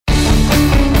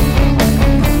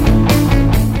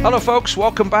Hello folks,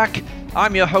 welcome back.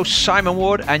 I'm your host Simon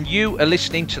Ward and you are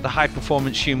listening to the High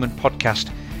Performance Human podcast.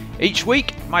 Each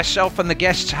week, myself and the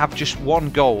guests have just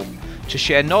one goal: to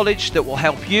share knowledge that will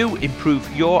help you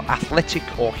improve your athletic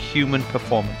or human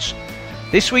performance.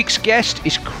 This week's guest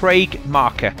is Craig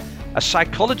Marker, a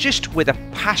psychologist with a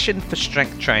passion for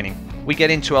strength training. We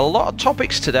get into a lot of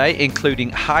topics today,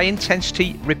 including high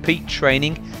intensity repeat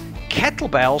training,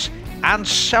 kettlebells, and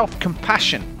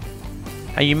self-compassion.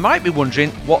 And you might be wondering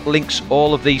what links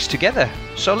all of these together.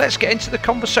 So let's get into the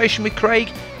conversation with Craig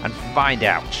and find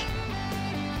out.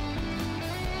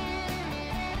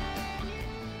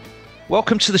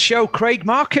 Welcome to the show, Craig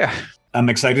Marker. I'm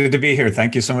excited to be here.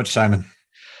 Thank you so much, Simon.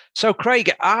 So,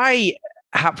 Craig, I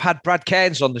have had Brad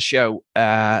Cairns on the show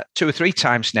 2 or 3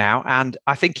 times now. And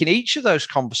I think in each of those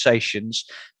conversations,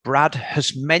 Brad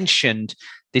has mentioned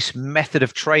this method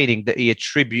of training that he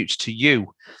attributes to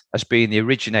you as being the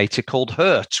originator, called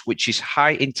HIRT, which is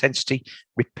high intensity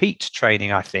repeat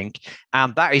training, I think.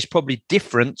 And that is probably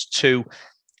different to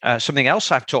something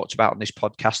else I've talked about on this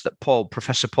podcast that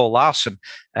Professor Paul Larson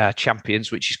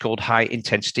champions, which is called high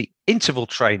intensity interval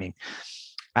training.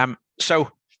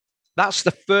 So that's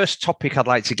the first topic I'd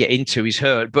like to get into, is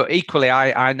HIRT. But equally,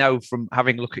 I know from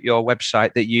having a look at your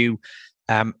website that you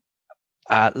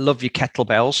love your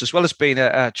kettlebells, as well as being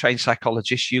a trained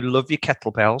psychologist. You love your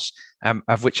kettlebells,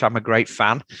 of which I'm a great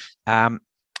fan,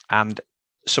 and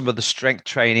some of the strength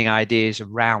training ideas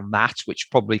around that, which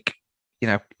probably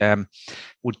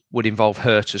would involve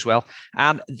HIRT as well.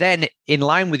 And then, in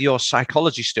line with your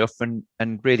psychology stuff and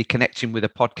really connecting with a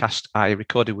podcast I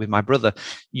recorded with my brother,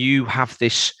 you have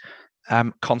this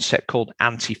concept called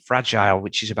anti-fragile,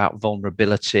 which is about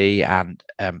vulnerability and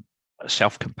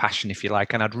self-compassion, if you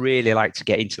like. And I'd really like to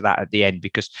get into that at the end,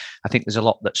 because I think there's a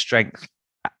lot that strength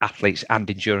athletes and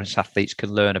endurance athletes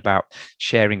can learn about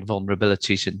sharing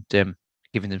vulnerabilities and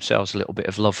giving themselves a little bit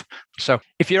of love. So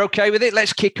if you're okay with it,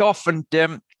 let's kick off and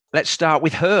let's start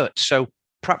with HIRT. So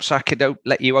perhaps I could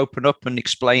let you open up and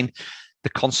explain the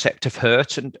concept of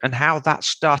HIRT and how that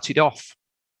started off,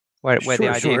 where the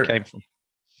idea came from.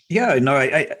 Yeah, no,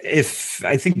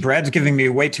 I think Brad's giving me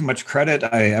way too much credit.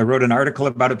 I wrote an article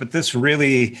about it, but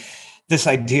this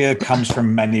idea comes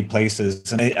from many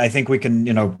places. And I think we can,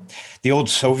 the old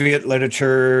Soviet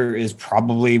literature is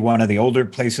probably one of the older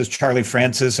places. Charlie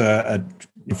Francis, a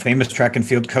famous track and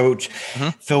field coach,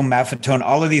 Phil Maffetone,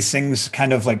 all of these things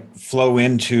kind of like flow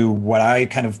into what I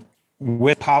kind of,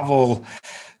 with Pavel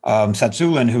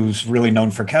Tsatsouline, who's really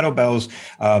known for kettlebells.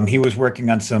 He was working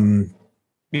on some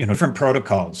different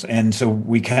protocols. And so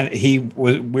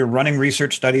we're running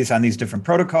research studies on these different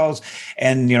protocols.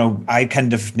 And, I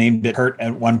kind of named it HIRT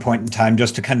at one point in time,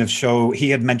 just to kind of show, he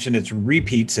had mentioned it's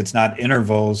repeats, it's not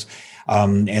intervals,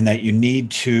 and that you need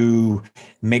to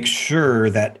make sure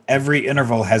that every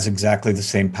interval has exactly the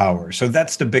same power. So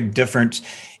that's the big difference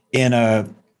in a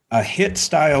HIIT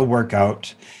style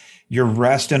workout. Your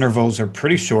rest intervals are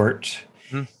pretty short.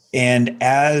 And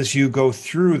as you go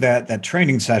through that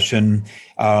training session,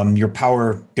 your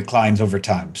power declines over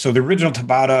time. So the original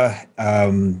Tabata's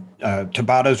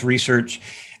research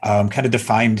kind of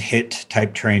defined HIIT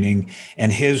type training.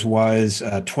 And his was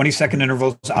 20-second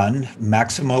intervals on,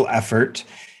 maximal effort,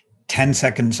 10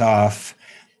 seconds off,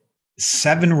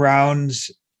 7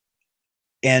 rounds,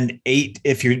 and 8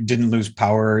 if you didn't lose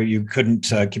power, you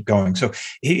couldn't keep going. So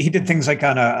he did things like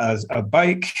on a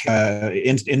bike,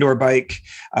 indoor bike,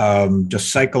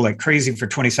 just cycle like crazy for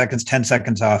 20 seconds, 10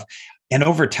 seconds off. And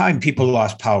over time, people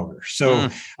lost power. So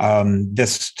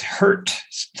this HIRT,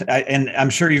 and I'm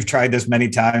sure you've tried this many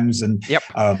times. And yep.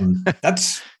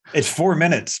 It's 4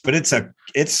 minutes, but it's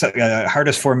the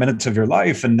hardest 4 minutes of your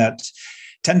life. And that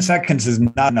 10 seconds is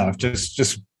not enough.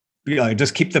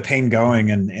 Just keep the pain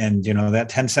going. And that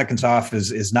 10 seconds off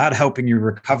is not helping you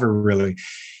recover really.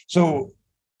 So,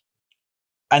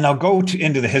 and I'll go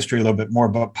into the history a little bit more,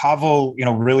 but Pavel,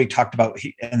 really talked about,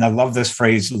 and I love this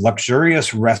phrase,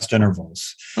 luxurious rest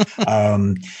intervals.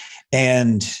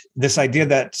 And this idea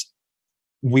that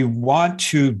we want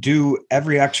to do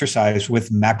every exercise with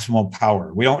maximal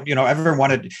power. We don't, ever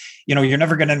want to, you're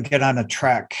never going to get on a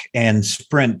track and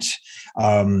sprint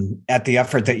at the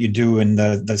effort that you do in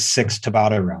the 6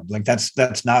 Tabata round. Like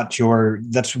that's not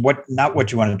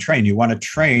what you want to train. You want to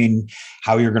train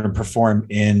how you're going to perform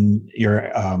in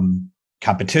your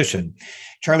competition.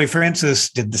 Charlie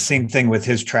Francis did the same thing with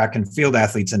his track and field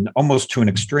athletes, and almost to an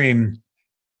extreme.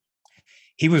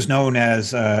 He was known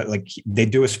as they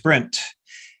do a sprint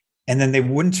and then they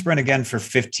wouldn't sprint again for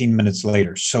 15 minutes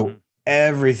later. So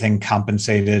everything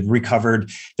compensated,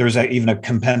 recovered. There was even a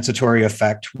compensatory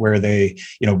effect where they,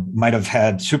 might have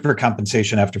had super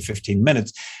compensation after 15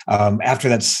 minutes. After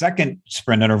that second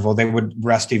sprint interval, they would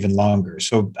rest even longer.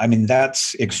 So, I mean,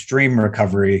 that's extreme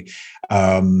recovery.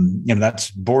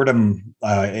 That's boredom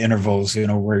intervals,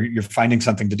 where you're finding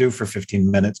something to do for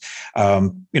 15 minutes.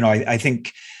 I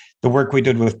think the work we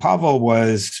did with Pavel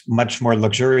was much more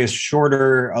luxurious,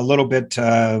 shorter, a little bit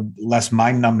less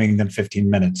mind-numbing than 15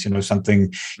 minutes,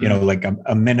 something, like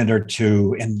a minute or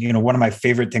two. And, one of my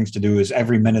favorite things to do is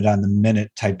every minute on the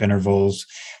minute type intervals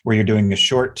where you're doing a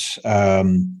short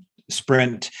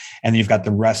sprint and you've got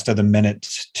the rest of the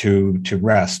minute to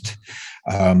rest.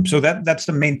 So that's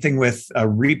the main thing with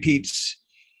repeats,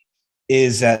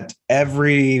 is that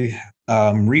every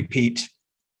repeat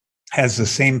has the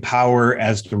same power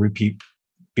as the repeat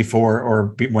before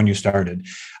or when you started.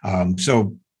 I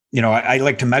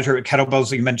like to measure it.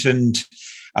 Kettlebells, you mentioned,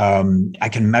 I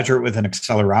can measure it with an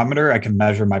accelerometer. I can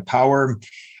measure my power.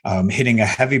 Hitting a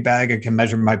heavy bag, I can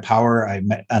measure my power.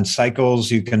 On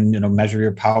cycles, you can, measure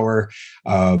your power.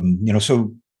 I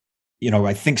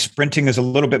think sprinting is a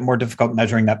little bit more difficult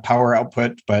measuring that power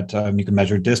output, but you can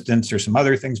measure distance or some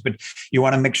other things, but you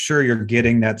want to make sure you're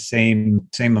getting that same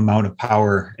amount of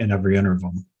power in every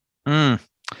interval. Yeah,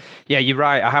 you're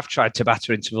right. I have tried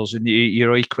Tabata intervals, and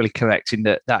you're equally collecting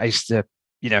that is the,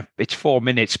 it's 4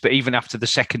 minutes, but even after the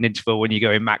second interval, when you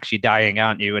go in max, you're dying,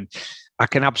 aren't you? And I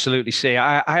can absolutely see.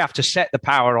 I have to set the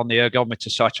power on the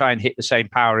ergometer, so I try and hit the same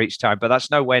power each time, but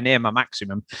that's nowhere near my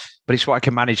maximum. But it's what I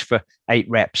can manage for 8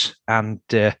 reps, and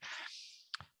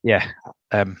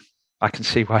I can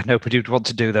see why nobody would want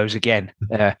to do those again.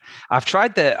 I've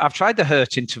tried the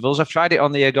Hurt intervals. I've tried it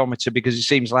on the ergometer because it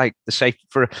seems like the safe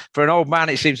for an old man.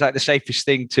 It seems like the safest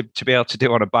thing to be able to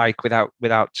do on a bike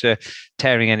without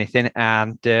tearing anything.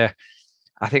 And I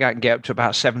think I can get up to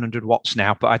about 700 watts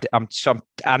now. But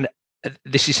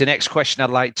this is the next question I'd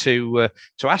like to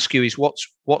ask you: is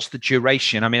what's the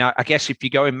duration? I mean, I guess if you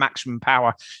go in maximum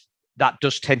power, that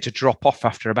does tend to drop off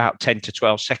after about 10 to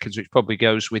 12 seconds, which probably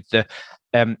goes with the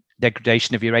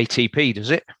degradation of your ATP, does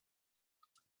it?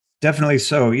 Definitely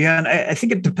so. Yeah, and I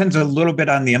think it depends a little bit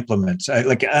on the implements.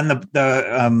 Like on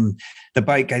the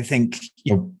bike, I think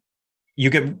you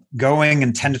get going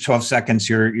in 10 to 12 seconds,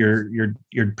 you're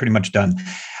pretty much done.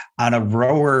 On a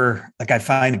rower, like I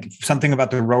find something about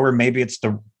the rower, maybe it's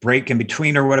the break in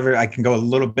between or whatever, I can go a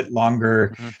little bit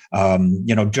longer.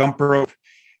 Jump rope,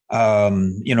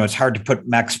 it's hard to put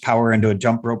max power into a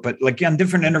jump rope, but like on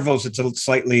different intervals, it's on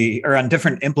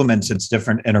different implements, it's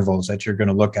different intervals that you're going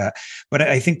to look at. But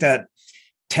I think that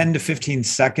 10 to 15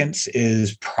 seconds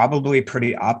is probably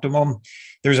pretty optimal.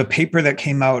 There's a paper that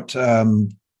came out,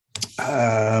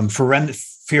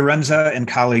 Fiorenza and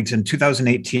colleagues in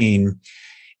 2018,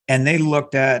 and they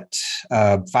looked at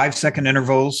 5-second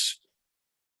intervals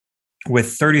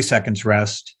with 30 seconds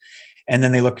rest. And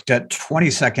then they looked at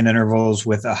 20-second intervals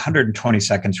with 120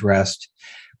 seconds rest.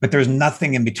 But there's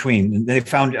nothing in between. They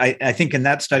found, I think in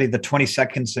that study, the 20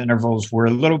 seconds intervals were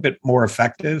a little bit more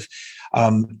effective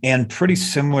and pretty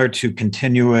similar to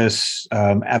continuous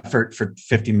effort for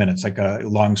 50 minutes, like a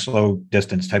long, slow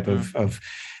distance type of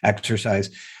exercise.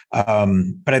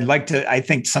 But I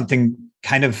think something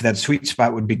kind of that sweet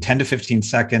spot would be 10 to 15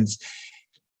 seconds.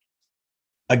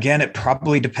 Again, it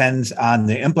probably depends on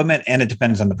the implement and it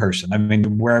depends on the person. I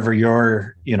mean, wherever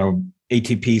you're,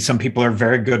 ATP, some people are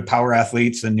very good power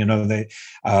athletes and, they,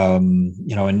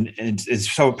 and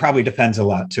so it probably depends a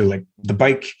lot too. Like the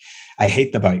bike, I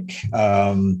hate the bike.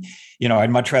 I'd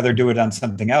much rather do it on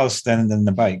something else than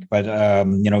the bike, but,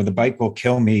 the bike will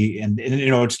kill me and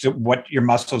it's what your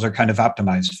muscles are kind of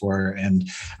optimized for. And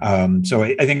so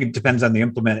I think it depends on the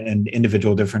implement, and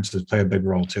individual differences play a big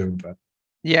role too. But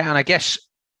yeah. And I guess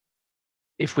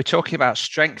if we're talking about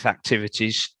strength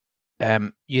activities,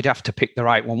 you'd have to pick the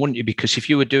right one, wouldn't you? Because if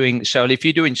you're doing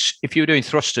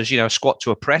thrusters, squat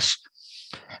to a press,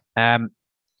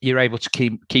 you're able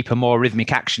to keep a more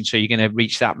rhythmic action. So you're going to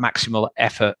reach that maximal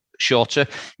effort shorter.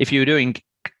 If you're doing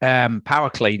power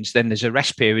cleans, then there's a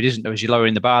rest period, isn't there, as you're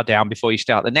lowering the bar down before you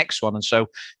start the next one. And so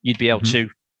you'd be able to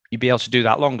do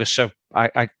that longer. So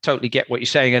I totally get what you're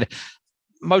saying. And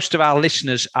most of our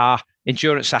listeners are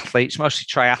endurance athletes, mostly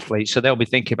triathletes. So they'll be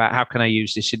thinking about, how can I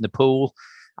use this in the pool?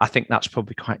 I think that's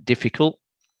probably quite difficult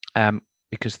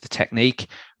because of the technique.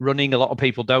 Running, a lot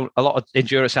of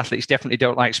endurance athletes definitely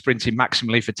don't like sprinting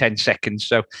maximally for 10 seconds.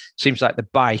 So it seems like the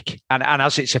bike, and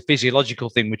as it's a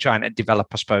physiological thing we're trying to develop,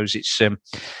 I suppose it's, in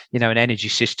energy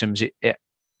systems, I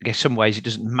guess some ways it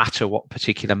doesn't matter what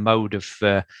particular mode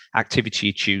of activity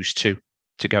you choose to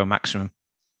go maximum.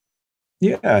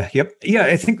 Yeah. Yep. Yeah.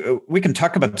 I think we can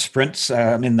talk about sprints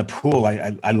in the pool.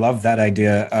 I love that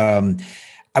idea.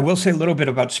 I will say a little bit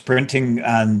about sprinting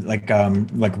on like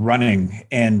running,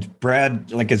 and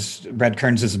Brad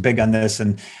Kearns is big on this.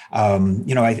 And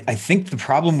I think the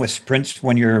problem with sprints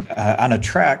when you're on a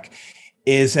track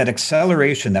is that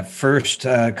acceleration, that first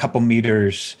couple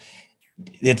meters.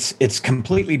 It's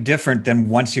completely different than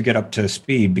once you get up to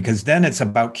speed, because then it's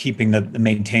about keeping the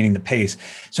maintaining the pace.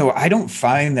 So I don't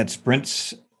find that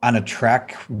sprints on a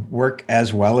track work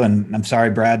as well. And I'm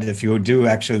sorry, Brad, if you do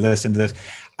actually listen to this.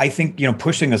 I think,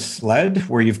 pushing a sled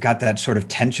where you've got that sort of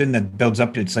tension that builds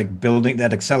up, it's like building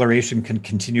that acceleration can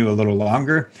continue a little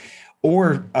longer,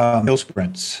 or hill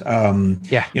sprints,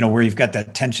 where you've got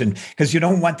that tension, because you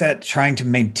don't want that trying to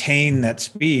maintain that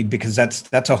speed, because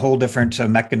that's a whole different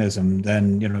mechanism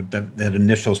than, that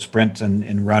initial sprint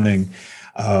and running.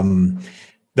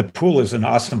 The pool is an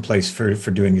awesome place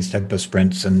for doing these type of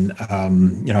sprints. And,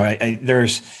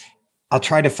 I'll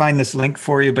try to find this link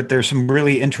for you, but there's some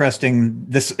really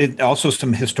interesting, also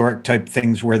some historic type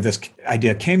things where this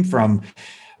idea came from.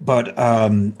 But I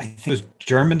think it was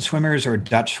German swimmers or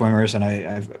Dutch swimmers, and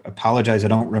I apologize, I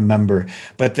don't remember.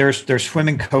 But their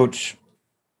swimming coach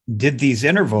did these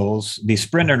intervals, these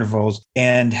sprint intervals,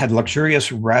 and had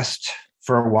luxurious rest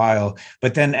for a while,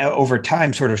 but then over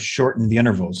time sort of shortened the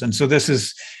intervals. And so this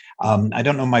is, I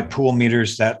don't know my pool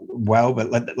meters that well, but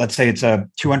let's say it's a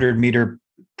 200-meter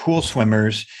pool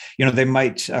swimmers. They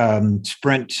might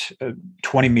sprint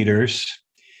 20 meters,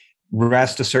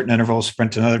 rest a certain interval,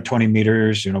 sprint another 20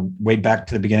 meters, way back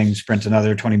to the beginning, sprint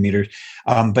another 20 meters.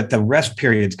 But the rest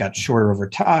periods got shorter over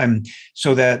time,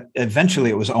 so that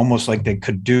eventually it was almost like they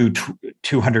could do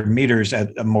 200 meters at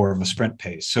a more of a sprint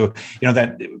pace. So,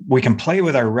 that we can play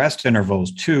with our rest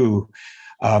intervals too.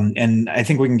 And I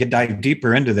think we can dive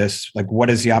deeper into this, like what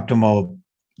is the optimal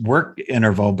work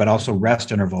interval, but also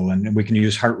rest interval. And we can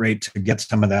use heart rate to get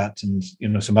some of that, and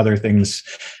some other things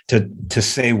to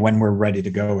say when we're ready to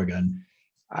go again.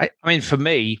 I mean, for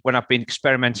me, when I've been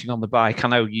experimenting on the bike, I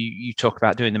know you talk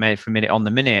about doing the minute for minute on the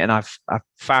minute, and I've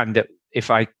found that if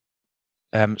I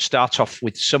start off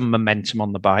with some momentum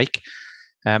on the bike,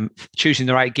 choosing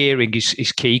the right gearing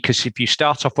is key, because if you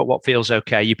start off at what feels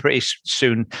okay, you're pretty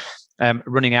soon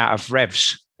running out of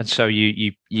revs. And so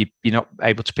you're not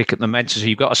able to pick up the momentum. So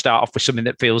you've got to start off with something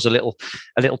that feels a little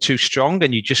too strong,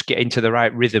 and you just get into the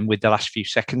right rhythm with the last few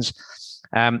seconds.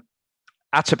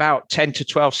 At about 10 to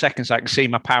 12 seconds, I can see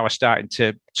my power starting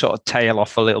to sort of tail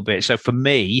off a little bit. So for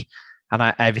me, and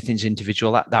everything's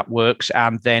individual, that works.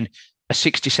 And then a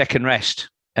 60-second rest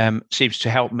seems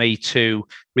to help me to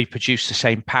reproduce the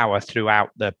same power throughout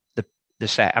the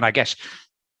set. And I guess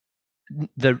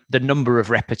the number of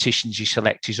repetitions you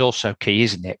select is also key,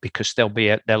 isn't it? Because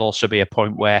there'll also be a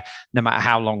point where no matter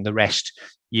how long the rest,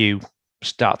 you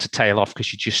start to tail off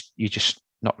because you're just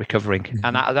not recovering.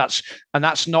 Mm-hmm. And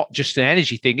that's not just an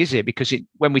energy thing, is it? Because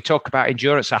when we talk about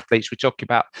endurance athletes, we're talking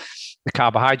about the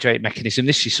carbohydrate mechanism.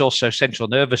 This is also central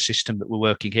nervous system that we're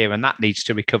working here, and that needs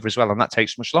to recover as well, and that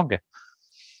takes much longer.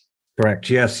 Correct.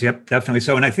 Yes. Yep. Definitely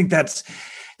so. And I think that's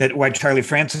why Charlie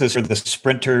Francis, or the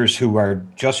sprinters who are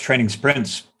just training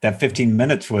sprints, that 15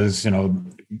 minutes was,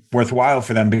 worthwhile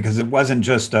for them, because it wasn't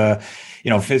just,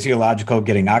 physiological,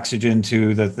 getting oxygen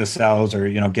to the cells, or,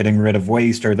 getting rid of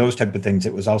waste or those type of things.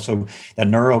 It was also that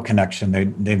neural connection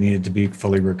they needed to be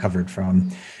fully recovered from.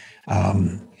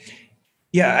 I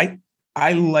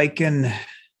liken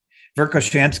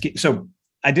Verkhoshansky. So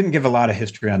I didn't give a lot of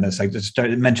history on this. I just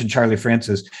mentioned Charlie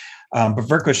Francis. But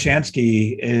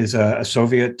Verkhoshansky is a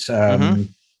Soviet,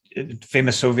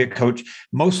 famous Soviet coach,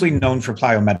 mostly known for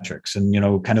plyometrics, and,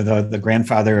 kind of the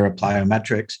grandfather of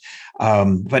plyometrics.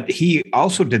 But he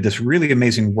also did this really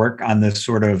amazing work on this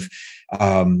sort of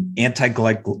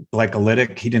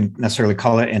anti-glycolytic. He didn't necessarily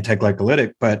call it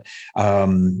anti-glycolytic, but,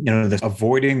 this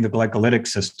avoiding the glycolytic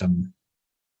system.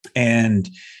 And,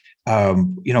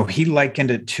 he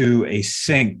likened it to a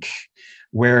sink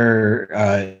where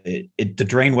the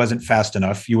drain wasn't fast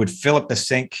enough. You would fill up the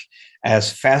sink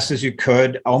as fast as you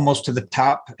could, almost to the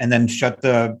top, and then shut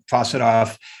the faucet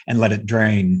off and let it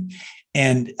drain.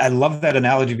 And I love that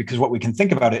analogy, because what we can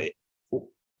think about it,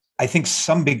 I think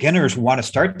some beginners want to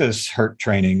start this HIRT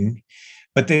training,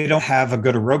 but they don't have a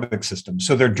good aerobic system.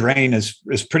 So their drain is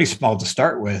pretty small to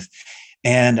start with.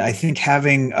 And I think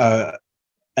having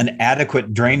an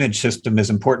adequate drainage system is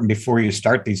important before you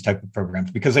start these type of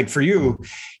programs, because like for you,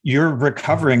 you're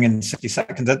recovering in 60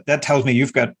 seconds. That tells me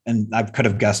you've got, and I could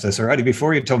have guessed this already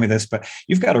before you told me this, but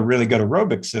you've got a really good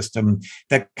aerobic system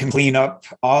that can clean up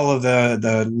all of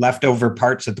the leftover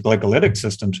parts that the glycolytic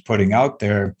system's putting out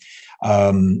there.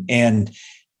 And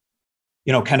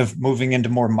kind of moving into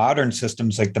more modern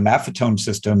systems like the Maffetone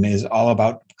system is all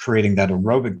about creating that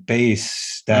aerobic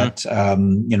base that,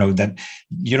 that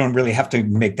you don't really have to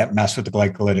make that mess with the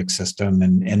glycolytic system.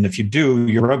 And if you do,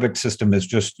 your aerobic system is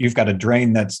just, you've got a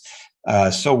drain that's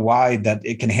so wide that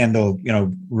it can handle,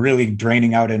 really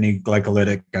draining out any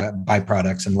glycolytic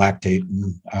byproducts and lactate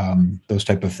and those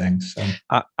type of things.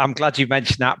 So. I'm glad you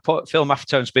mentioned that. Phil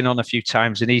Maffetone's been on a few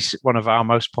times, and he's one of our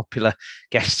most popular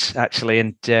guests, actually.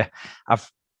 And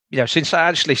I've, since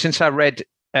I read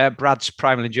Brad's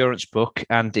Primal Endurance book,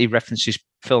 and he references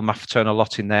Phil Maffetone a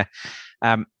lot in there,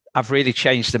 I've really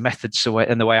changed the methods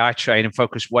and the way I train and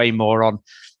focus way more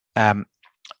on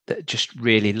just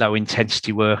really low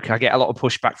intensity work. I get a lot of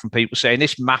pushback from people saying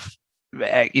this math,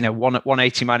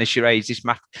 180 minus your age, this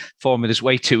math formula is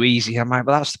way too easy. I'm like,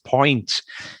 well, that's the point,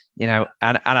 and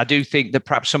I do think that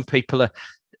perhaps some people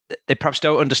they perhaps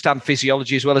don't understand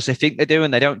physiology as well as they think they do,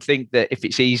 and they don't think that if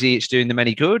it's easy, it's doing them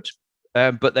any good.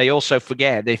 But they also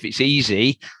forget that if it's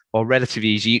easy or relatively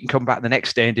easy, you can come back the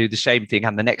next day and do the same thing,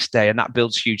 and the next day, and that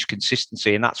builds huge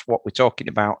consistency, and that's what we're talking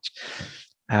about.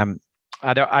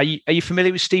 Are you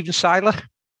familiar with Stephen Seiler?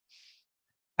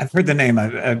 I've heard the name.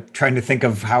 I'm trying to think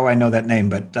of how I know that name,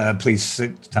 but please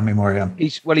tell me more. Yeah.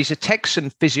 He's a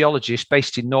Texan physiologist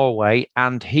based in Norway,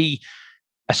 and he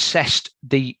assessed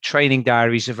the training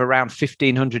diaries of around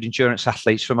 1,500 endurance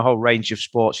athletes from a whole range of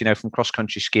sports, from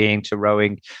cross-country skiing to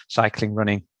rowing, cycling,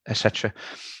 running, etc.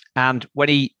 And when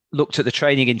he looked at the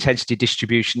training intensity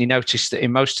distribution, he noticed that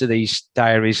in most of these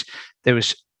diaries, there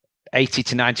was 80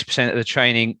 to 90% of the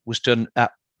training was done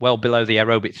at well below the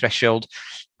aerobic threshold,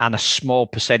 and a small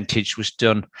percentage was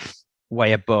done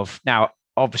way above. Now,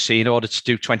 obviously, in order to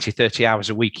do 20, 30 hours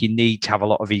a week, you need to have a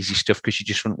lot of easy stuff because you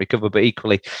just wouldn't recover. But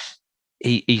equally,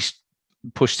 he's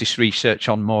pushed this research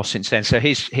on more since then. So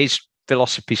his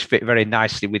philosophies fit very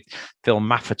nicely with Phil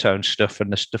Maffetone stuff,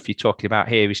 and the stuff you're talking about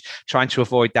here is trying to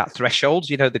avoid that threshold,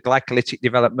 the glycolytic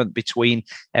development between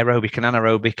aerobic and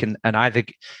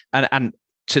anaerobic, and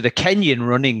to the Kenyan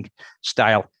running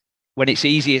style. When it's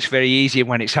easy, it's very easy, and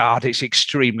when it's hard, it's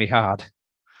extremely hard.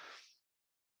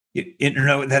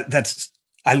 That's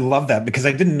I love that, because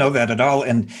I didn't know that at all.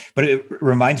 But it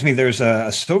reminds me, there's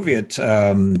a Soviet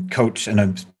coach, and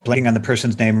I'm blanking on the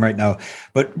person's name right now,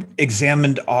 but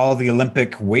examined all the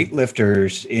Olympic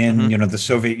weightlifters in the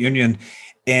Soviet Union,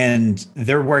 and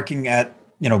they're working at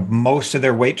most of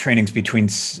their weight trainings between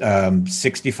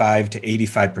 65 to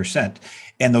 85%.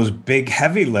 And those big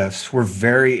heavy lifts were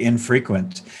very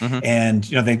infrequent. And,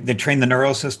 they trained the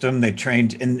neural system, they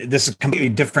trained, and this is a completely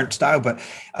different style. But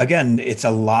again, it's a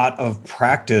lot of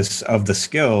practice of the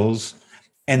skills,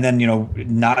 and then,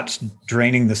 not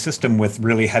draining the system with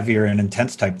really heavier and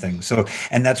intense type things. So,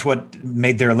 and that's what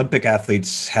made their Olympic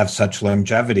athletes have such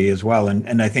longevity as well.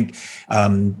 And I think,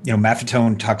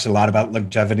 Maffetone talks a lot about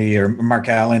longevity, or Mark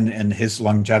Allen and his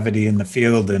longevity in the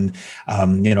field. And,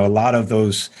 a lot of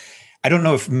those, I don't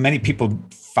know if many people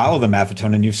follow the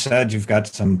Maffetone, and you've said you've got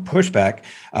some pushback,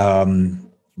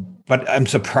 but I'm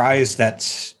surprised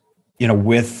that,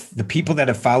 with the people that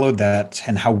have followed that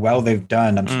and how well they've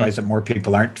done, I'm surprised that more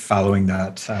people aren't following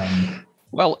that.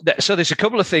 Well, so there's a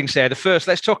couple of things there. The first,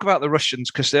 let's talk about the Russians,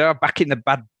 because they are back in the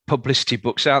bad publicity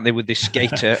books, aren't they, with this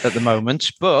skater at the moment?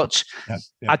 But yeah.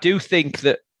 I do think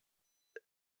that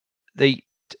the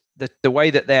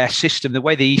way that their system, the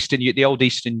way the old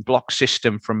Eastern Bloc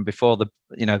system from before the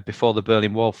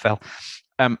Berlin Wall fell,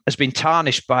 has been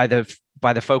tarnished by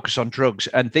the focus on drugs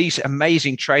and these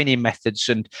amazing training methods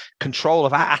and control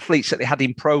of athletes that they had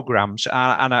in programs.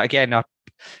 And again, I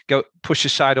go push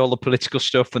aside all the political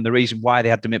stuff and the reason why they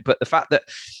had them in, but the fact that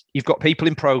you've got people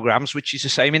in programs, which is the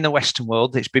same in the Western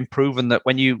world. It's been proven that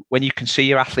when you can see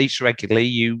your athletes regularly,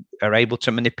 you are able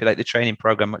to manipulate the training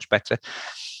program much better.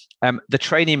 The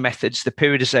training methods, the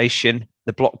periodization,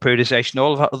 the block periodization,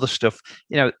 all of that other stuff,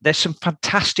 there's some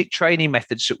fantastic training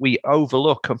methods that we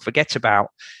overlook and forget about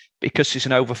because there's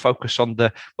an over-focus on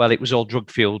it was all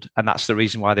drug-fueled, and that's the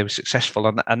reason why they were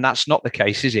successful. And that's not the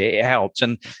case, is it? It helped.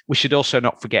 And we should also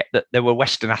not forget that there were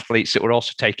Western athletes that were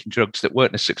also taking drugs that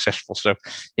weren't as successful. So,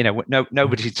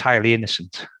 nobody's entirely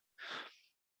innocent.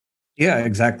 Yeah,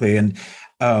 exactly. And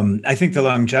I think the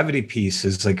longevity piece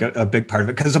is like a big part of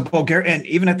it, because the Bulgarian,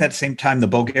 even at that same time, the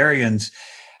Bulgarians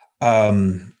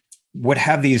would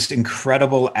have these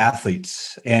incredible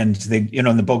athletes, and they,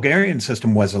 the Bulgarian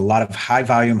system was a lot of high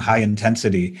volume, high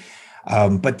intensity.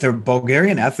 But the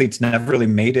Bulgarian athletes never really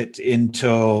made it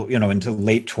into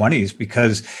late 20s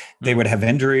because they would have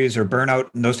injuries or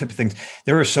burnout and those type of things.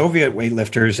 There were Soviet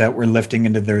weightlifters that were lifting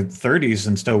into their 30s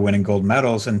and still winning gold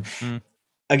medals. And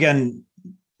again,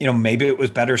 maybe it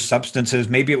was better substances,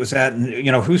 maybe it was that,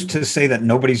 and who's to say that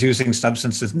nobody's using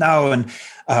substances now? And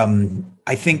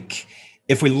I think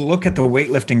if we look at the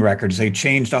weightlifting records, they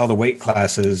changed all the weight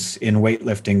classes in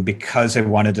weightlifting because they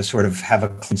wanted to sort of have a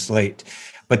clean slate.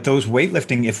 But those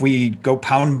weightlifting, if we go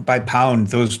pound by pound,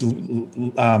 those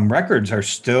records are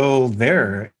still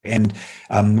there. And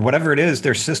whatever it is,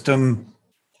 their system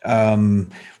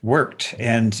worked.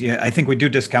 And yeah, I think we do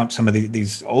discount some of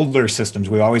these older systems.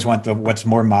 We always want what's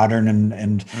more modern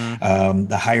and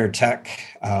the higher tech.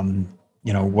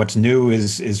 What's new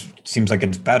is seems like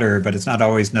it's better, but it's not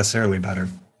always necessarily better.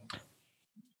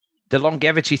 The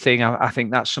longevity thing, I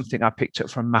think that's something I picked up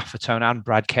from Maffetone and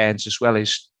Brad Cairns as well,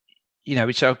 is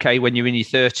it's okay when you're in your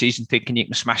 30s and thinking you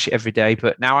can smash it every day.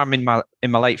 But now I'm in my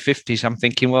late 50s. I'm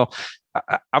thinking, well,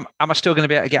 am I still going to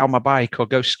be able to get on my bike or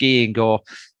go skiing or,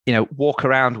 walk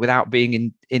around without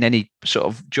being in any sort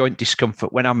of joint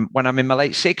discomfort when I'm in my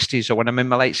late 60s or when I'm in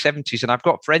my late 70s? And I've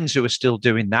got friends who are still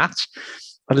doing that,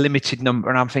 a limited number.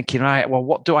 And I'm thinking, right, well,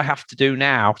 what do I have to do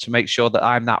now to make sure that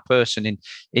I'm that person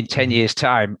in 10 years'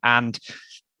 time? And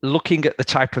looking at the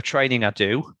type of training I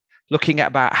do, looking at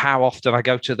about how often I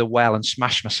go to the well and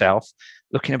smash myself,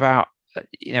 looking about,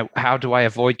 how do I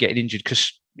avoid getting injured?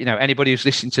 Because, anybody who's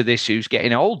listening to this who's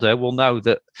getting older will know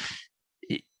that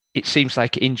it seems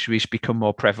like injuries become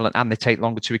more prevalent and they take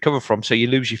longer to recover from. So you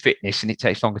lose your fitness and it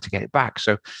takes longer to get it back.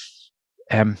 So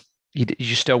you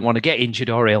just don't want to get injured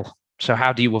or ill. So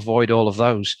how do you avoid all of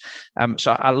those?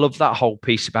 So I love that whole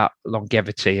piece about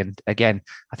longevity. And again,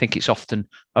 I think it's often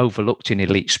overlooked in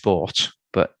elite sport,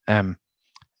 but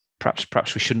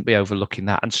perhaps we shouldn't be overlooking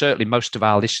that. And certainly most of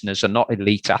our listeners are not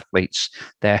elite athletes.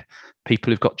 They're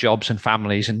people who've got jobs and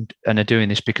families and are doing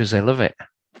this because they love it.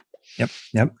 Yep.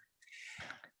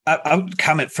 I'll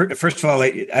comment. First of all,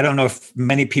 I don't know if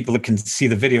many people can see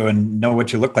the video and know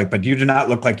what you look like, but you do not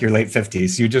look like your late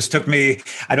 50s. You just took me.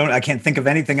 I can't think of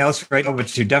anything else right now,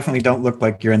 but you definitely don't look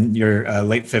like you're in your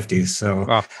late 50s. So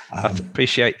well, I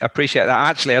appreciate that.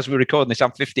 Actually, as we're recording this,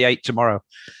 I'm 58 tomorrow.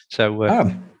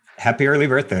 So happy early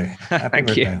birthday.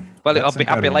 Thank you. Well, it'll be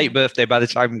happy late birthday by the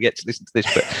time we get to listen to this.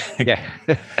 But yeah.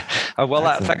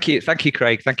 Thank you,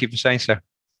 Craig. Thank you for saying so.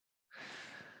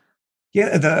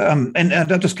 Yeah, and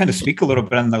I'll just kind of speak a little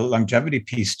bit on the longevity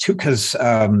piece too, because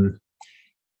I'm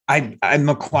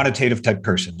a quantitative type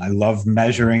person. I love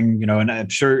measuring, and I'm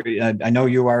sure I know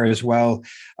you are as well.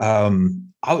 I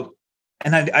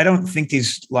don't think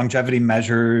these longevity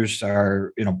measures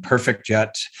are perfect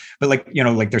yet, but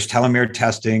like there's telomere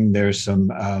testing, there's some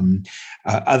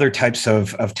other types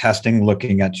of testing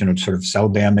looking at sort of cell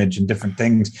damage and different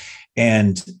things,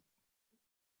 and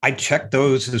I check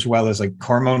those as well as like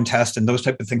hormone test and those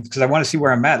type of things because I want to see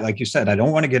where I'm at. Like you said, I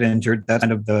don't want to get injured. That's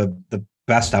kind of the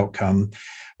best outcome.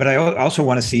 But I also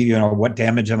want to see, what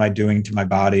damage am I doing to my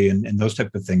body and those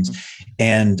type of things.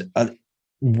 And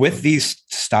with these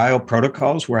style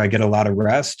protocols where I get a lot of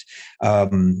rest,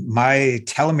 my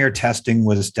telomere testing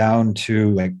was down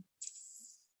to like,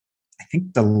 I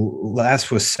think the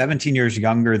last was 17 years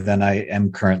younger than I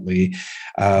am currently.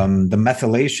 The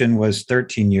methylation was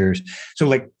 13 years. So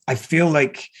like, I feel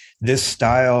like this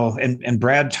style, and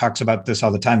Brad talks about this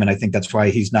all the time. And I think that's why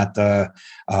he's not the,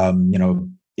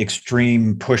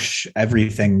 extreme push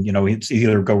everything. It's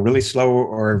either go really slow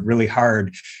or really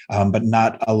hard, but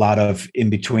not a lot of in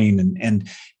between. And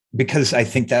because I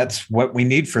think that's what we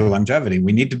need for longevity.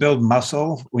 We need to build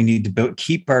muscle. We need to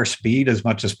keep our speed as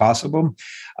much as possible,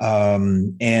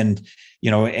 and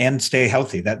stay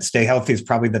healthy. That stay healthy is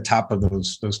probably the top of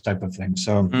those type of things.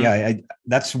 So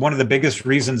that's one of the biggest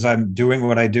reasons I'm doing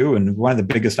what I do, and one of the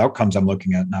biggest outcomes I'm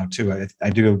looking at now too. I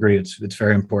do agree. It's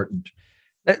very important.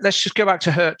 Let's just go back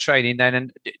to HERT training then.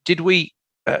 And did we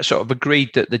sort of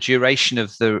agreed that the duration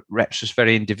of the reps was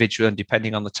very individual and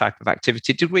depending on the type of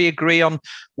activity? Did we agree on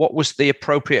what was the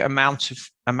appropriate amount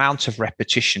of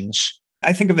repetitions?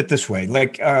 I think of it this way,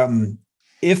 like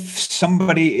if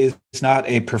somebody is not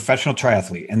a professional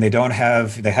triathlete and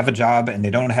they have a job and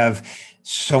they don't have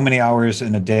so many hours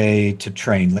in a day to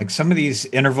train, like some of these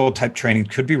interval type training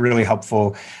could be really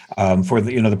helpful for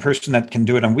the person that can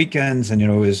do it on weekends and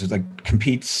is like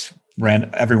competes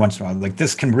every once in a while. Like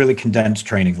this can really condense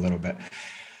training a little bit.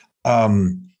 I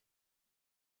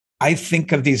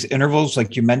think of these intervals,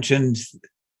 like you mentioned,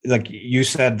 like you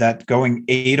said that going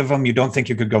 8 of them, you don't think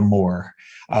you could go more.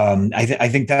 I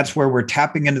think that's where we're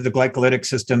tapping into the glycolytic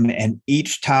system, and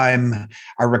each time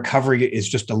our recovery is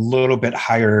just a little bit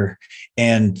higher,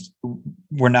 and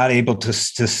we're not able to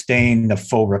sustain the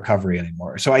full recovery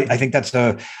anymore. So I think that's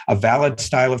a valid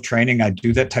style of training. I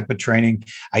do that type of training.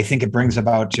 I think it brings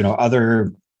about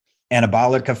other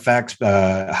anabolic effects,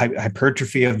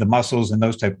 hypertrophy of the muscles, and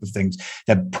those type of things.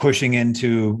 That pushing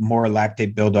into more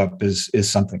lactate buildup is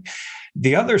something.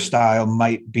 The other style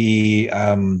might be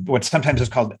what sometimes is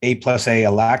called A plus A,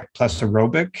 a lac plus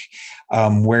aerobic,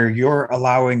 where you're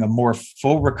allowing a more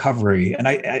full recovery. And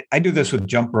I do this with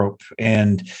jump rope,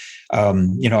 and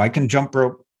I can jump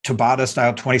rope Tabata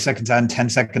style, 20 seconds on, 10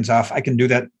 seconds off. I can do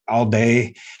that all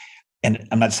day. And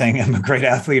I'm not saying I'm a great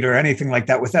athlete or anything like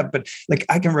that with that, but like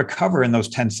I can recover in those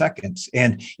 10 seconds.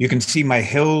 And you can see my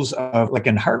hills of like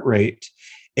in heart rate,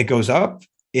 it goes up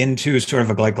into sort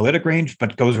of a glycolytic range,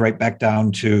 but goes right back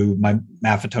down to my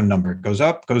Maffetone number. It goes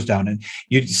up, goes down. And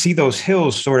you see those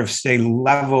hills sort of stay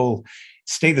level,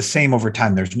 stay the same over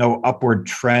time. There's no upward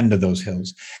trend of those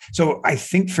hills. So I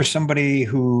think for somebody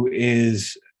who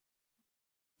is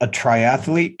a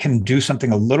triathlete can do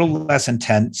something a little less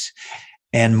intense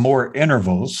and more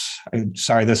intervals.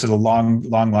 Sorry, this is a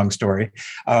long story.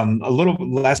 A little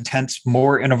less intense,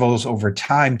 more intervals over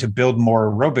time to build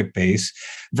more aerobic base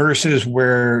versus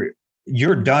where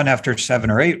you're done after 7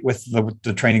 or 8 with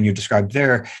the training you described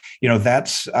there.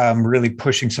 That's really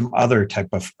pushing some other type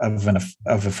of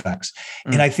effects.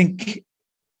 And I think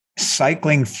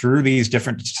cycling through these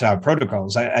different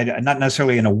protocols, I not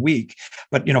necessarily in a week,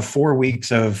 but 4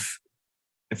 weeks of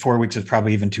 4 weeks is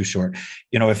probably even too short.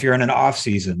 If you're in an off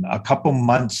season, a couple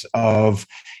months of,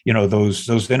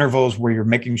 those intervals where you're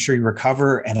making sure you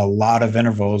recover and a lot of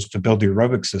intervals to build the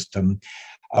aerobic system,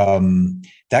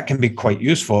 that can be quite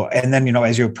useful. And then,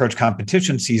 as you approach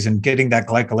competition season, getting that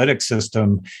glycolytic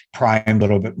system primed a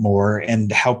little bit more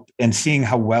and seeing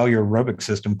how well your aerobic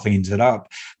system cleans it up,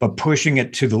 but pushing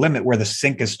it to the limit where the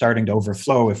sink is starting to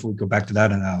overflow, if we go back to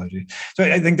that analogy. So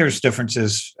I think there's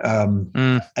differences. I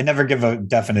never give a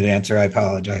definite answer. I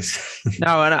apologize.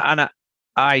 No, and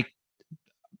I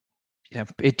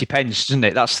it depends, doesn't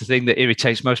it? That's the thing that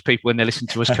irritates most people when they listen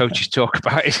to us coaches talk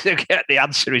about it. The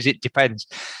answer is it depends.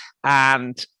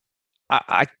 And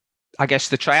I guess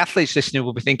the triathletes listening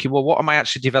will be thinking, well, what am I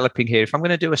actually developing here? If I'm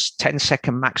going to do a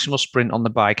 10-second maximal sprint on the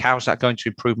bike, how's that going to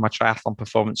improve my triathlon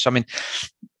performance? I mean,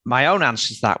 my own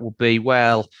answer to that will be,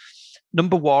 well,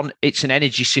 number one, it's an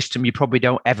energy system you probably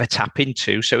don't ever tap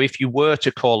into. So if you were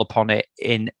to call upon it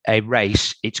in a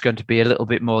race, it's going to be a little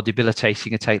bit more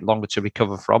debilitating and take longer to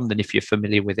recover from than if you're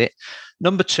familiar with it.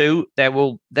 Number two, there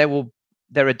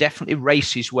are definitely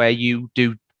races where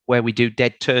we do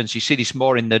dead turns. You see this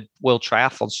more in the World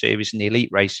Triathlon Series and the elite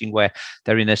racing, where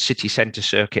they're in a city centre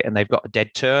circuit and they've got a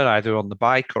dead turn either on the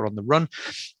bike or on the run.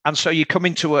 And so you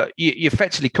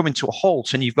effectively come into a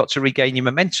halt and you've got to regain your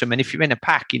momentum. And if you're in a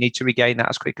pack, you need to regain that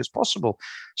as quick as possible.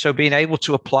 So being able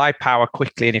to apply power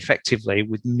quickly and effectively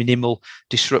with minimal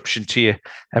disruption to your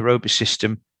aerobic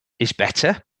system is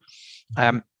better.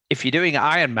 If you're doing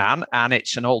Ironman and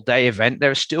it's an all-day event, there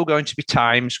are still going to be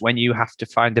times when you have to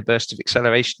find a burst of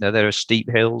acceleration. There are steep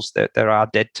hills, there are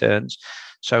dead turns.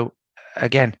 So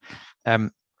again,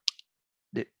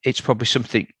 it's probably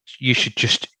something you should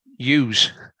just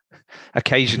use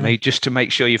occasionally just to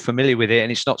make sure you're familiar with it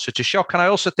and it's not such a shock. And I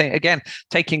also think, again,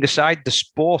 taking aside the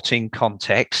sporting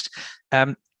context,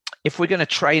 if we're going to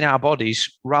train our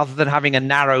bodies, rather than having a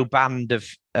narrow band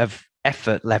of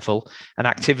effort level and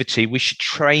activity, we should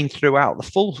train throughout the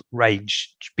full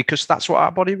range because that's what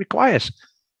our body requires.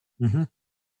 Mm-hmm.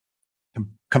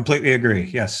 Completely agree.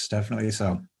 Yes, definitely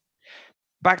so.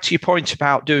 Back to your point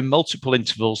about doing multiple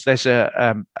intervals, there's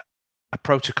a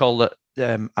protocol that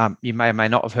you may or may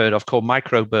not have heard of called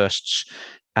microbursts.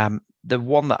 The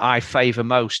one that I favor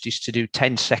most is to do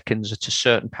 10 seconds at a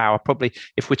certain power. Probably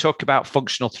if we talk about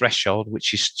functional threshold,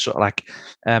 which is sort of like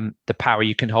the power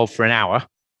you can hold for an hour,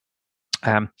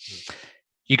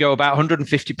 you go about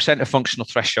 150% of functional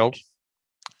threshold,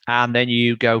 and then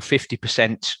you go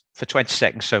 50% for 20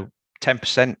 seconds. So 10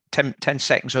 seconds,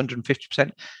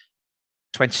 150%,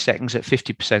 20 seconds at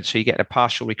 50%. So you get a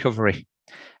partial recovery.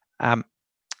 I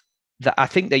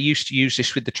think they used to use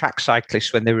this with the track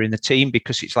cyclists when they were in the team,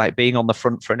 because it's like being on the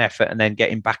front for an effort and then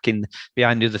getting back in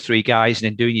behind the other 3 guys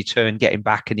and then doing your turn, getting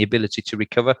back, and the ability to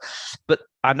recover. But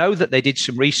I know that they did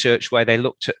some research where they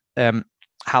looked at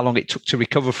how long it took to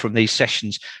recover from these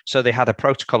sessions. So they had a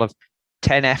protocol of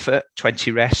 10 effort, 20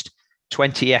 rest,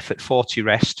 20 effort, 40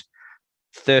 rest,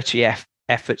 30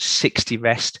 effort, 60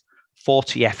 rest,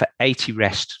 40 effort, 80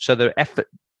 rest. So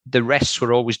the rests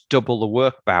were always double the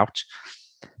work bout,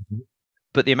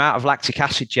 but the amount of lactic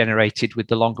acid generated with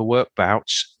the longer work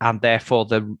bouts, and therefore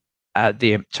the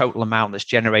total amount that's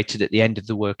generated at the end of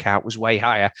the workout, was way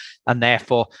higher, and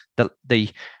therefore the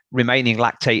remaining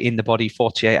lactate in the body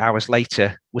 48 hours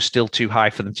later was still too high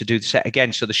for them to do the set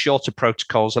again. So the shorter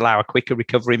protocols allow a quicker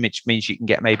recovery, which means you can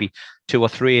get maybe 2 or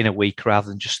 3 in a week rather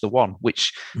than just the one,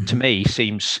 which to me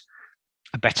seems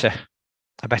a better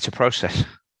process.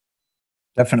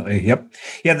 Definitely. Yep.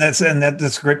 Yeah, that's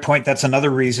a great point. That's another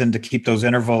reason to keep those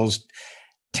intervals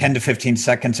 10 to 15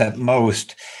 seconds at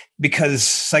most, because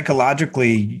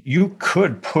psychologically you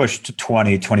could push to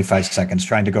 20, 25 seconds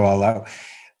trying to go all out,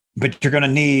 but you're going to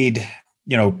need,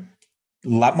 a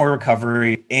lot more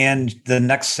recovery, and the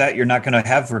next set you're not going to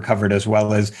have recovered as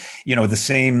well as, the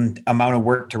same amount of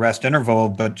work to rest interval,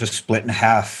 but just split in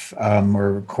half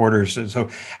or quarters. So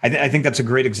I think that's a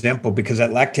great example, because that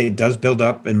lactate does build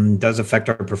up and does affect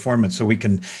our performance. So we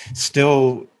can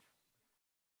still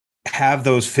have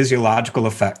those physiological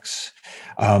effects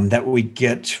that we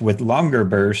get with longer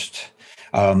burst,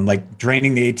 like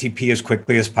draining the ATP as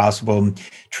quickly as possible,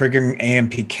 triggering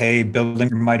AMPK, building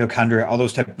mitochondria, all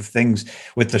those type of things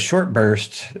with the short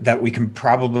burst that we can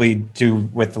probably do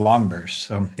with the long burst.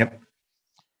 So, yep.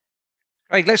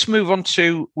 Right, let's move on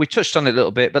to, we touched on it a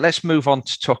little bit, but let's move on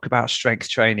to talk about strength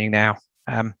training now.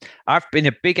 I've been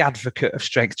a big advocate of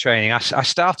strength training. I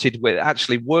started with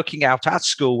actually working out at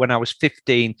school when I was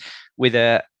 15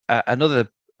 with another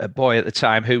boy at the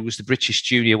time who was the British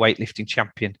junior weightlifting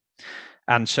champion.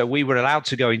 And so we were allowed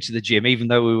to go into the gym, even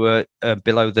though we were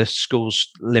below the school's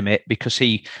limit, because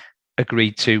he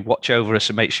agreed to watch over us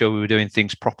and make sure we were doing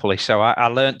things properly. So I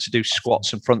learned to do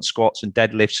squats and front squats and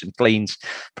deadlifts and cleans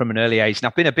from an early age. And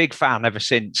I've been a big fan ever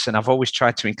since. And I've always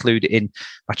tried to include it in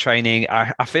my training.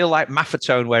 I feel like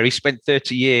Maffetone, where he spent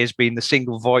 30 years being the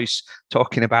single voice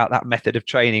talking about that method of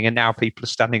training. And now people are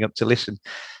standing up to listen.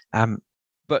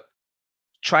 But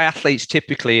triathletes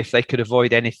typically, if they could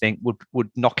avoid anything, would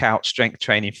knock out strength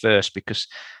training first, because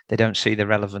they don't see the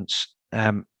relevance.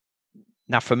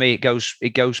 Now, for me,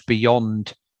 it goes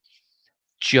beyond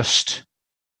just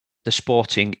the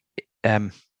sporting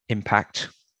impact,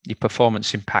 the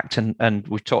performance impact, and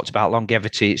we've talked about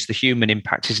longevity. It's the human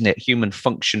impact, isn't it? Human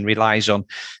function relies on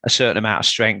a certain amount of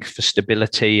strength for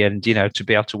stability, and to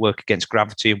be able to work against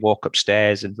gravity and walk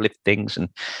upstairs and lift things, and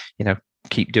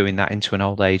keep doing that into an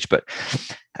old age. But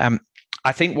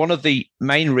I think one of the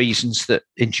main reasons that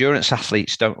endurance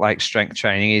athletes don't like strength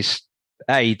training is,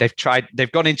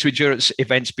 they've gone into endurance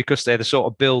events because they're the sort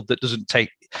of build that doesn't take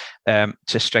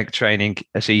to strength training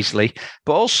as easily,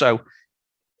 but also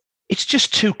it's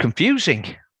just too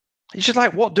confusing. It's just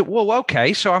like,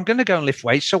 okay, so I'm going to go and lift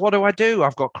weights. So what do?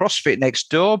 I've got CrossFit next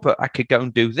door, but I could go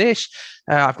and do this.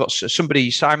 I've got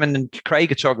Simon and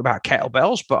Craig are talking about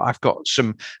kettlebells, but I've got a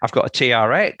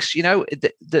TRX.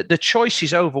 The choice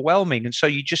is overwhelming. And so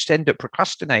you just end up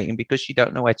procrastinating because you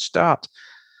don't know where to start.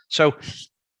 So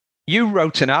you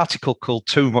wrote an article called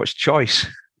Too Much Choice,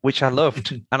 which I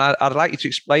loved. And I'd like you to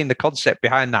explain the concept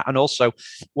behind that, and also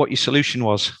what your solution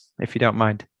was, if you don't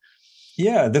mind.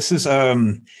 Yeah, this is a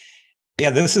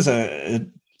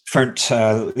different.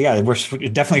 We're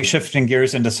definitely shifting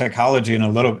gears into psychology in a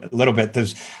little bit.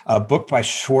 There's a book by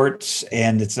Schwartz,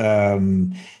 and it's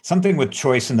something with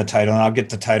choice in the title, and I'll get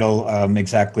the title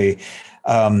exactly.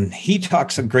 He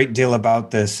talks a great deal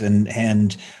about this,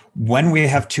 and when we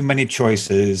have too many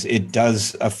choices, it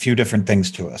does a few different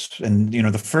things to us. And,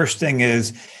 the first thing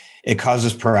is it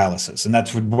causes paralysis. And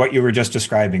that's what you were just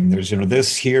describing. There's,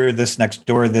 this here, this next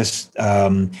door, this,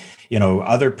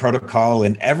 other protocol,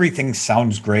 and everything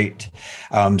sounds great.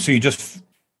 So you just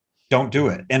don't do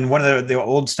it. And one of the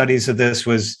old studies of this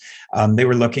was they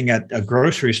were looking at a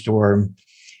grocery store,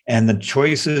 and the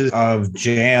choices of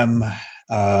jam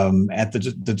at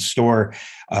the store.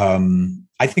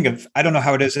 I don't know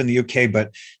how it is in the UK,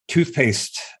 but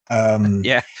toothpaste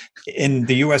in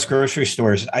the US grocery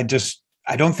stores, I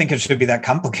don't think it should be that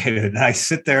complicated. And I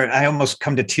sit there and I almost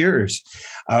come to tears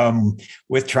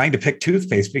with trying to pick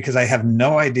toothpaste, because I have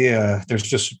no idea. There's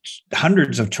just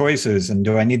hundreds of choices. And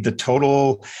do I need the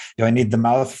total? Do I need the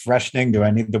mouth freshening? Do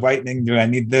I need the whitening? Do I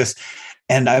need this?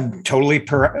 And I'm totally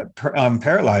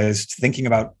paralyzed thinking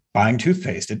about buying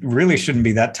toothpaste. It really shouldn't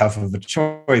be that tough of a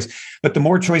choice. But the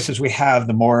more choices we have,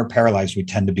 the more paralyzed we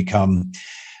tend to become.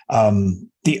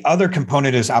 The other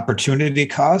component is opportunity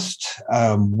cost.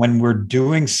 When we're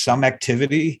doing some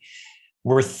activity,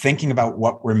 we're thinking about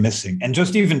what we're missing. And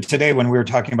just even today, when we were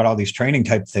talking about all these training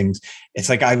type things, it's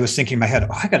like I was thinking in my head,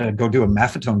 I got to go do a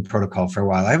Maffetone protocol for a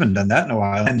while. I haven't done that in a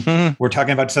while. And we're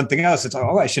talking about something else. It's,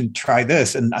 I should try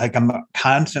this. And I'm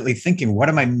constantly thinking, what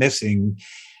am I missing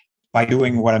by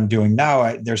doing what I'm doing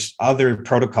now? There's other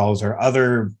protocols or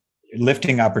other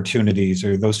lifting opportunities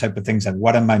or those type of things. That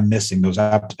what am I missing? Those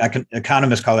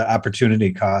economists call it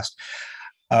opportunity cost.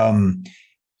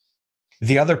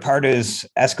 The other part is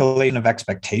escalation of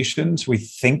expectations. We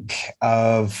think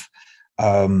of,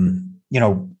 I've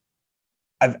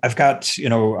got,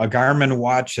 a Garmin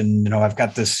watch, and, I've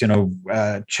got this,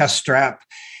 chest strap,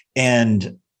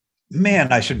 and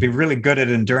man, I should be really good at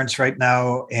endurance right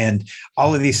now, and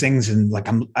all of these things. And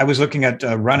I was looking at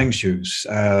running shoes,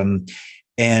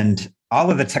 and all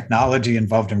of the technology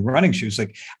involved in running shoes.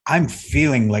 Like, I'm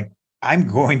feeling like I'm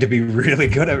going to be really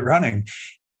good at running.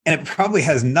 And it probably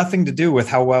has nothing to do with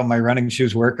how well my running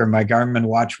shoes work or my Garmin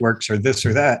watch works or this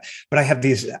or that. But I have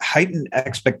these heightened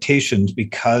expectations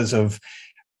because of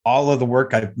all of the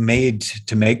work I've made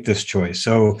to make this choice.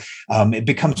 So it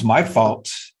becomes my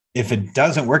fault if it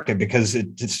doesn't work, because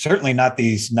it's certainly not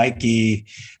these Nike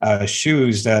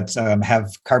shoes that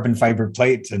have carbon fiber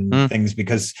plates and things,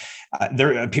 because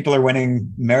people are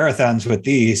winning marathons with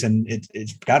these, and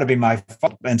it's got to be my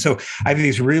fault. And so I have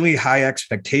these really high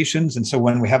expectations. And so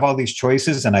when we have all these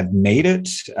choices and I've made it,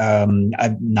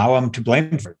 now I'm to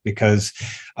blame for it, because,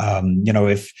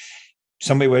 if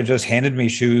somebody would have just handed me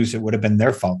shoes, it would have been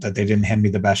their fault that they didn't hand me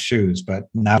the best shoes. But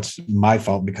now it's my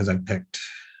fault because I picked.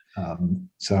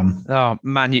 Oh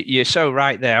man, you're so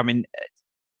right there. I mean,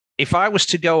 if I was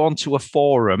to go onto a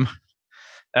forum,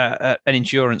 an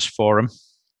endurance forum,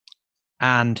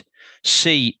 and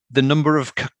see the number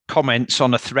of comments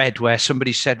on a thread where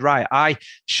somebody said, right,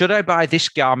 should I buy this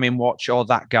Garmin watch or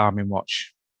that Garmin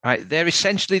watch? Right, they're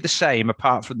essentially the same,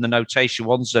 apart from the notation.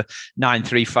 One's a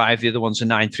 935, the other one's a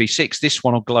 936. This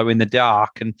one will glow in the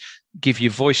dark and give you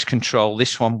voice control.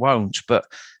 This one won't. But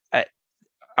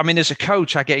I mean, as a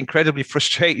coach, I get incredibly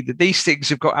frustrated that these things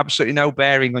have got absolutely no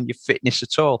bearing on your fitness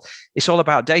at all. It's all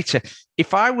about data.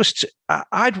 If I was to,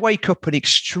 I'd wake up an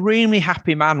extremely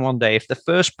happy man one day if the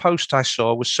first post I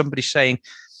saw was somebody saying,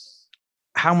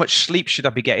 how much sleep should I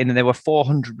be getting? And there were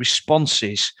 400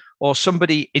 responses. Or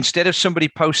somebody, instead of somebody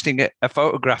posting a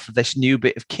photograph of this new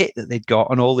bit of kit that they'd got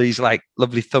and all these like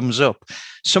lovely thumbs up,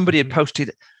 somebody had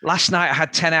posted, last night I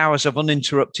had 10 hours of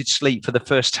uninterrupted sleep for the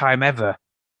first time ever.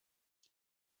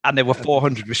 And there were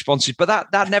 400 responses, but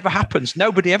that never happens.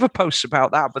 Nobody ever posts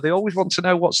about that, but they always want to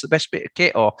know what's the best bit of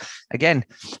kit, or again,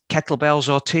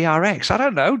 kettlebells or TRX. I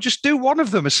don't know. Just do one of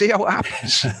them and see how it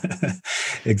happens.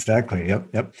 Exactly.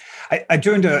 Yep. I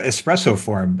joined an espresso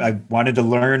forum. I wanted to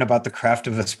learn about the craft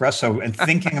of espresso, and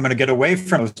thinking I'm going to get away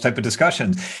from those type of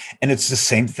discussions. And it's the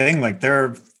same thing. Like, there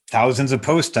are thousands of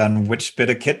posts on which bit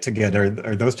of kit to get,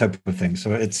 or those type of things.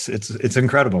 So it's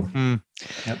incredible.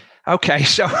 Yep. Okay,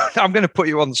 so I'm going to put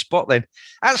you on the spot then.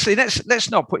 Actually,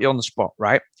 let's not put you on the spot,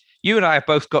 right? You and I have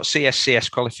both got CSCS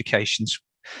qualifications.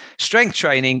 Strength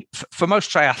training, for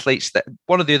most triathletes, that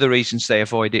one of the other reasons they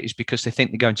avoid it is because they think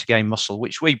they're going to gain muscle,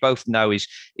 which we both know is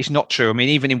not true. I mean,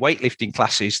 even in weightlifting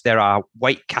classes, there are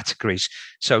weight categories.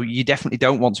 So you definitely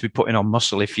don't want to be putting on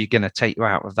muscle if you're going to take you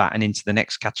out of that and into the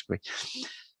next category.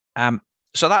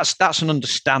 So that's an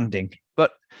understanding.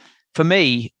 But for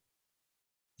me,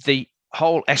 the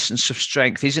whole essence of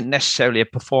strength isn't necessarily a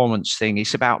performance thing.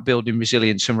 It's about building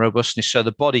resilience and robustness so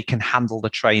the body can handle the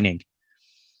training.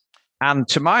 And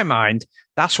to my mind,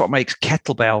 that's what makes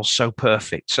kettlebells so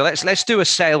perfect. So let's do a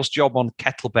sales job on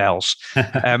kettlebells.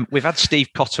 We've had Steve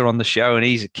Cotter on the show, and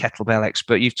he's a kettlebell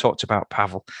expert. You've talked about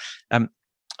Pavel.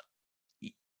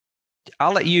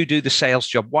 I'll let you do the sales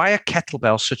job. Why are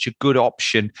kettlebells such a good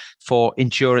option for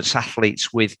endurance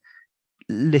athletes with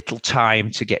little time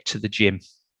to get to the gym?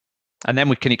 And then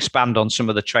we can expand on some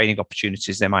of the training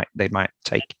opportunities they might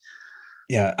take.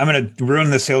 Yeah, I'm going to ruin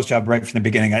the sales job right from the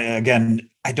beginning.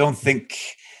 I don't think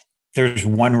there's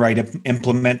one right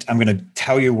implement. I'm going to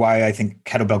tell you why I think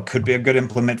kettlebell could be a good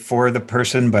implement for the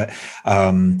person. But,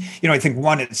 I think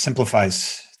one, it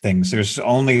simplifies things. There's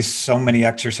only so many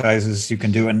exercises you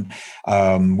can do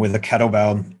with a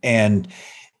kettlebell, and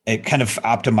it kind of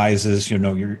optimizes,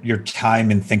 your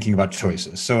time in thinking about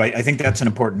choices. So I think that's an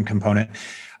important component.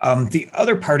 The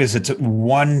other part is it's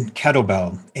one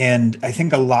kettlebell. And I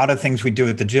think a lot of things we do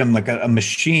at the gym, like a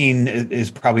machine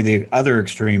is probably the other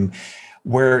extreme,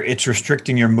 where it's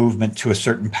restricting your movement to a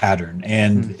certain pattern.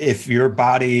 And if your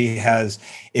body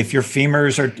if your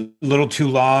femurs are a little too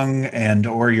long,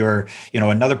 or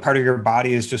another part of your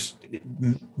body is just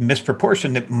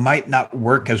misproportioned, it might not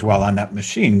work as well on that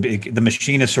machine. The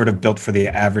machine is sort of built for the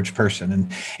average person,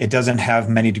 and it doesn't have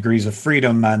many degrees of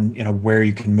freedom on, where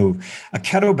you can move. A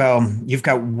kettlebell, you've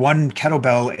got one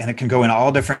kettlebell, and it can go in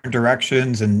all different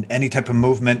directions and any type of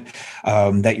movement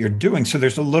that you're doing. So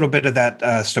there's a little bit of that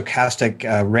stochastic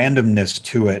randomness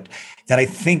to it that I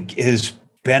think is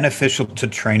beneficial to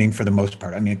training for the most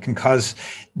part. I mean, it can cause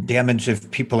damage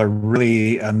if people are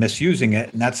really misusing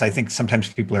it. And I think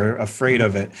sometimes people are afraid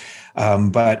of it.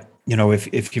 But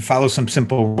if you follow some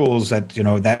simple rules, that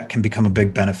that can become a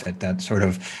big benefit. That sort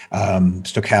of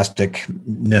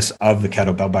stochasticness of the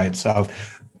kettlebell by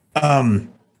itself. And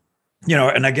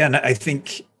again, I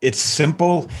think it's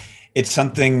simple. It's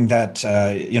something that,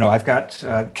 I've got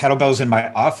kettlebells in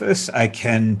my office. I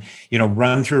can,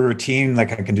 run through a routine.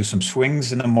 Like I can do some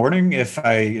swings in the morning if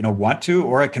I, want to,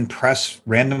 or I can press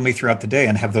randomly throughout the day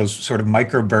and have those sort of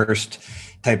microburst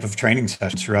type of training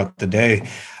sessions throughout the day.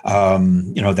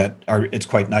 It's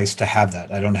quite nice to have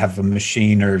that. I don't have a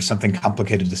machine or something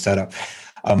complicated to set up.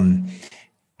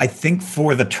 I think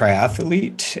for the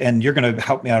triathlete, and you're going to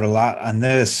help me out a lot on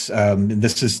this.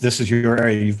 This is your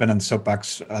area. You've been on the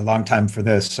soapbox a long time for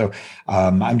this, so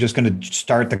I'm just going to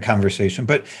start the conversation.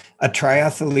 But a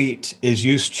triathlete is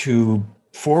used to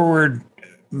forward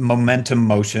momentum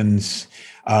motions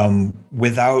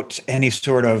without any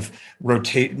sort of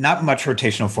not much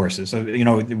rotational forces. So,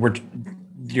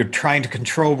 you're trying to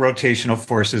control rotational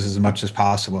forces as much as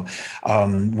possible.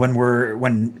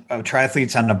 When a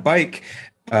triathlete's on a bike,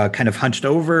 kind of hunched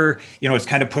over, it's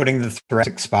kind of putting the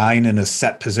thoracic spine in a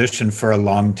set position for a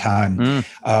long time.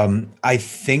 I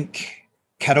think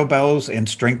kettlebells and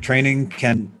strength training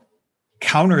can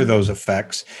counter those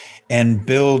effects and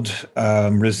build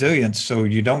resilience so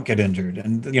you don't get injured.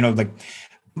 And, like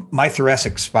my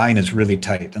thoracic spine is really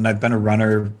tight, and I've been a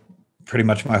runner pretty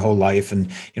much my whole life. And,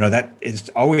 that is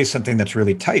always something that's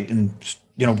really tight. And,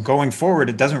 going forward,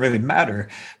 it doesn't really matter.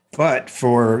 But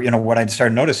for, what I'd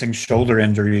started noticing, shoulder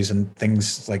injuries and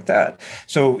things like that.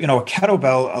 So, a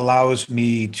kettlebell allows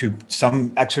me to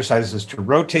some exercises to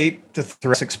rotate the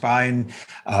thoracic spine,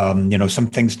 some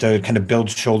things to kind of build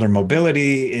shoulder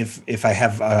mobility. If I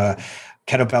have a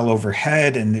kettlebell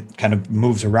overhead and it kind of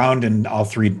moves around in all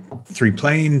three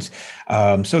planes.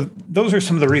 So those are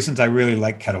some of the reasons I really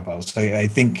like kettlebells. I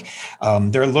think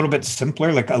they're a little bit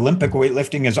simpler. Like Olympic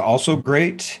weightlifting is also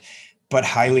great, but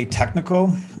highly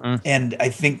technical. And I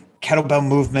think kettlebell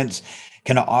movements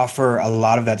can offer a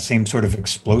lot of that same sort of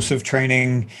explosive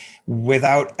training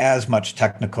without as much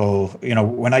technical.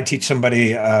 When I teach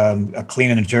somebody a clean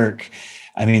and a jerk,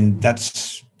 I mean,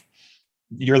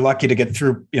 you're lucky to get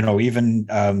through,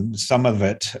 even some of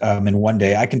it in one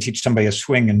day. I can teach somebody a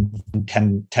swing in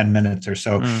 10 minutes or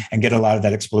so and get a lot of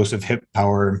that explosive hip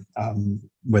power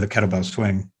with a kettlebell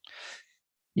swing.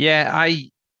 Yeah, I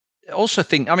also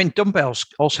think, dumbbells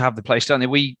also have the place, don't they?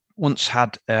 We once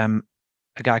had a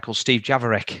guy called Steve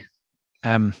Javorek,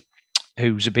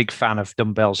 who's a big fan of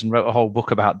dumbbells and wrote a whole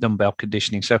book about dumbbell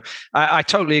conditioning. So I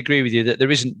totally agree with you that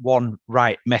there isn't one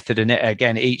right method in it.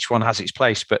 Again, each one has its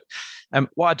place. But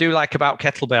what I do like about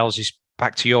kettlebells is,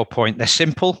 back to your point, they're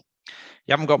simple.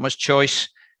 You haven't got much choice.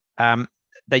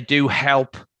 They do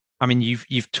help.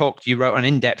 You wrote an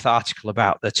in-depth article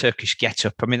about the Turkish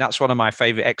get-up. That's one of my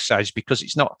favorite exercises because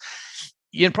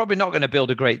you're probably not going to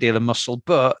build a great deal of muscle,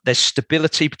 but there's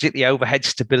stability, particularly overhead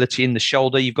stability in the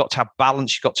shoulder. You've got to have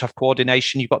balance. You've got to have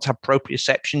coordination. You've got to have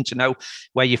proprioception to know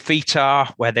where your feet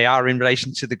are, where they are in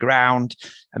relation to the ground.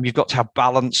 And you've got to have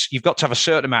balance. You've got to have a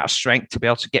certain amount of strength to be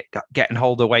able to get and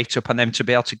hold the weight up, and then to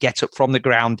be able to get up from the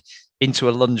ground into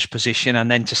a lunge position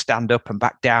and then to stand up and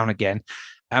back down again.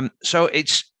 So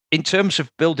it's, in terms of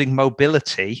building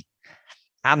mobility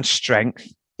and strength,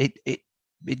 it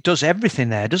does everything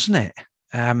there, doesn't it?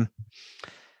 And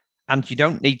you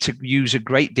don't need to use a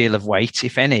great deal of weight,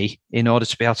 if any, in order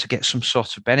to be able to get some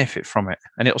sort of benefit from it.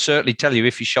 And it'll certainly tell you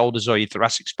if your shoulders or your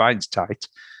thoracic spine's tight.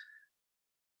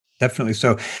 Definitely.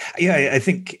 So, yeah, I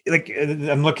think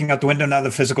I'm looking out the window now.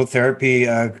 The physical therapy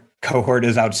cohort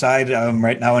is outside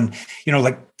right now, and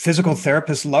physical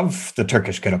therapists love the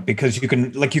Turkish get-up because you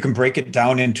can break it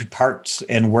down into parts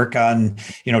and work on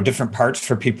different parts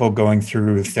for people going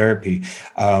through therapy.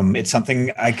 It's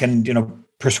something I can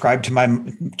prescribe to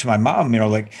my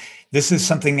mom. This is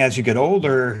something, as you get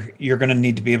older, you're going to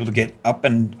need to be able to get up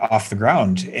and off the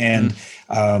ground. And,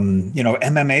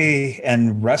 MMA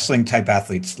and wrestling type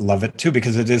athletes love it too,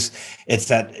 because it's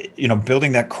that,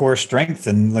 building that core strength.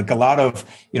 And like a lot of,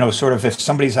 sort of if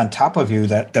somebody's on top of you,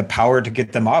 that the power to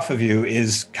get them off of you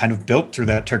is kind of built through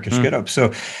that Turkish get up.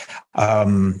 So,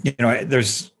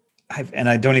 and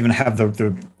I don't even have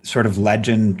the sort of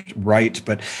legend right,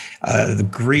 but the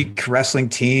Greek wrestling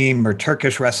team or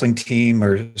Turkish wrestling team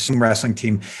or some wrestling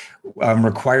team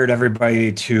required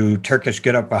everybody to Turkish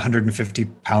get up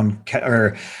 150-pound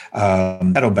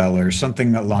kettlebell or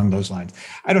something along those lines.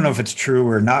 I don't know if it's true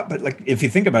or not, but if you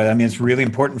think about it, it's really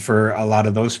important for a lot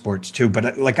of those sports too.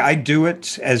 But I do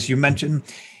it, as you mentioned.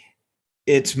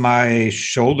 It's my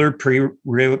shoulder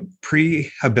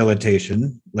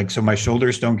prehabilitation, so my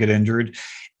shoulders don't get injured,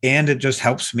 and it just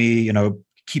helps me,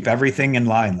 keep everything in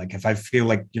line. Like if I feel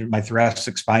like my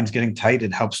thoracic spine's getting tight,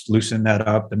 it helps loosen that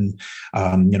up and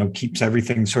keeps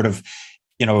everything sort of,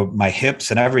 my hips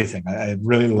and everything. I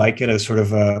really like it as sort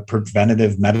of a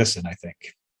preventative medicine, I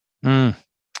think.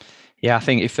 Yeah, I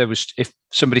think if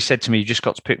somebody said to me, you just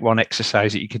got to pick one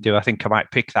exercise that you could do, I think I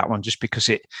might pick that one just because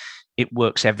it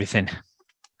works everything.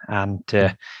 And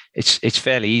it's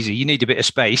fairly easy. You need a bit of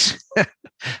space.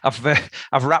 I've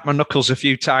wrapped my knuckles a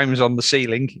few times on the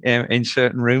ceiling in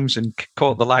certain rooms and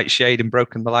caught the light shade and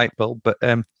broken the light bulb. But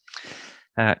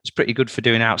it's pretty good for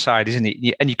doing outside, isn't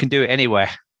it? And you can do it anywhere.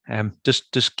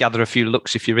 Just gather a few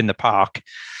looks if you're in the park.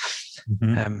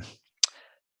 Mm-hmm.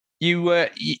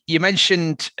 You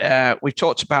mentioned we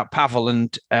talked about Pavel,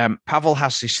 and Pavel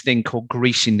has this thing called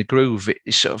greasing the groove.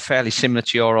 It's sort of fairly similar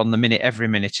to your on the minute, every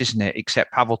minute, isn't it?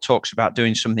 Except Pavel talks about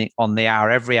doing something on the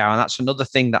hour, every hour. And that's another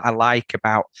thing that I like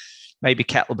about maybe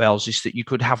kettlebells is that you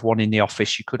could have one in the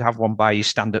office, you could have one by your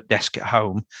stand-up desk at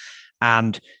home,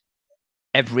 and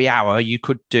every hour you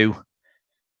could do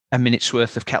a minute's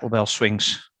worth of kettlebell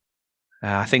swings.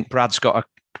 I think Brad's got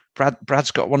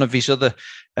one of his other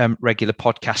regular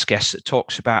podcast guests that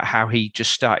talks about how he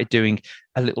just started doing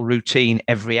a little routine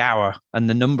every hour, and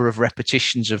the number of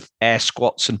repetitions of air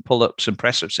squats and pull-ups and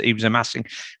press-ups that he was amassing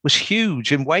was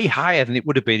huge and way higher than it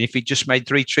would have been if he just made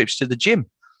 3 trips to the gym.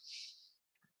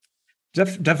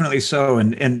 Definitely so.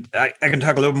 And I can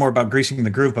talk a little more about greasing the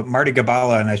groove, but Marty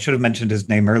Gabala, and I should have mentioned his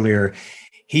name earlier,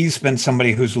 he's been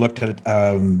somebody who's looked at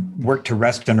work to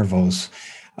rest intervals.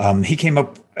 He came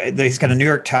up, he's got a New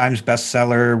York Times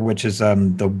bestseller, which is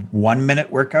the 1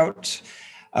 minute workout,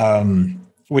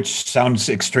 which sounds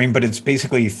extreme, but it's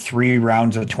basically 3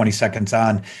 rounds of 20 seconds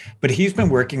on. But he's been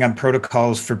working on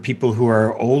protocols for people who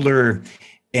are older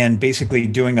and basically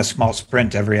doing a small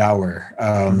sprint every hour,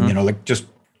 like just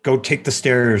go take the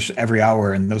stairs every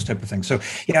hour and those type of things. So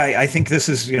yeah, I think this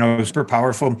is, super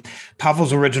powerful.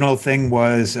 Pavel's original thing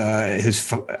was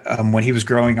when he was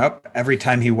growing up, every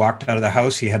time he walked out of the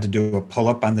house, he had to do a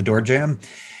pull-up on the door jamb,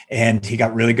 and he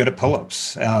got really good at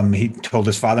pull-ups. He told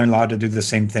his father-in-law to do the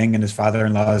same thing, and his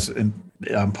father-in-law's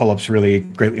pull-ups really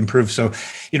greatly improved. So,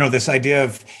 this idea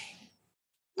of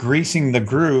greasing the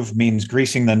groove means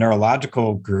greasing the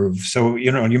neurological groove. So,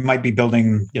 you might be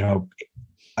building,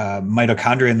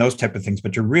 mitochondria and those type of things,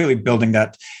 but you're really building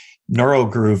that neural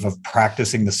groove of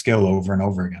practicing the skill over and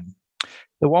over again.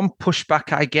 The one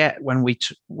pushback I get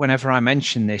whenever I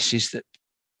mention this is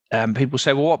that people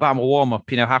say, well, what about my warm up?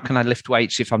 How can I lift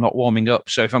weights if I'm not warming up?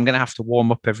 So if I'm going to have to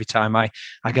warm up every time I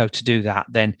go to do that,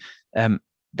 then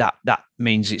that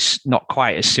means it's not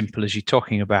quite as simple as you're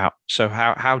talking about. So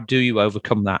how do you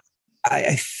overcome that?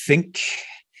 I think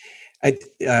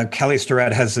Kelly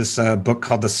Starrett has this book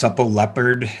called The Supple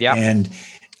Leopard. Yep. And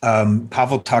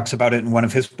Pavel talks about it in one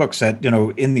of his books that,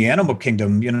 in the animal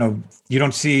kingdom, you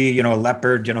don't see, a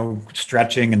leopard,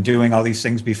 stretching and doing all these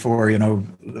things before,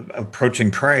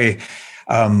 approaching prey.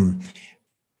 In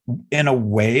a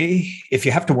way, if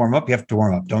you have to warm up, you have to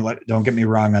warm up. Don't get me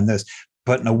wrong on this.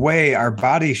 But in a way, our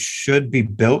body should be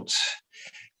built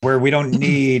where we don't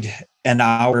need an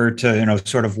hour to,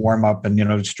 sort of warm up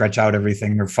and, stretch out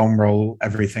everything or foam roll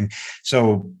everything.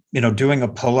 So, doing a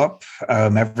pull-up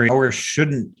every hour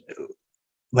shouldn't,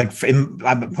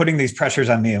 I'm putting these pressures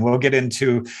on me, and we'll get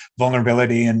into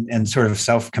vulnerability and sort of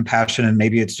self-compassion. And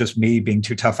maybe it's just me being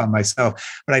too tough on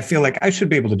myself, but I feel like I should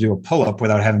be able to do a pull-up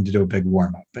without having to do a big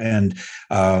warm-up. And,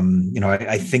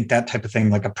 I think that type of thing,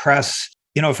 like a press,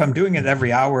 if I'm doing it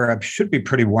every hour, I should be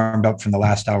pretty warmed up from the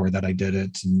last hour that I did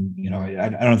it. And, I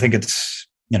don't think it's,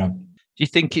 Do you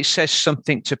think it says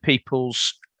something to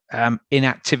people's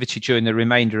inactivity during the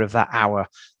remainder of that hour,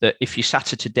 that if you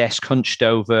sat at a desk hunched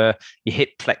over, your hip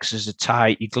flexors are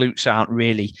tight, your glutes aren't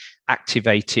really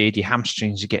activated, your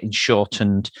hamstrings are getting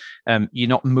shortened, you're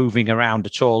not moving around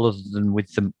at all other than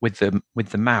with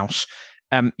the mouse,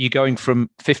 you're going from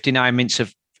 59 minutes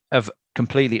of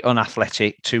completely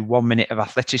unathletic to 1 minute of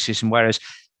athleticism. Whereas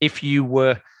if you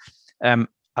were, I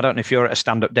don't know if you're at a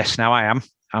stand-up desk now, I'm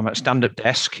at a stand-up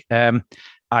desk.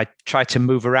 I try to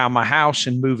move around my house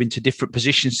and move into different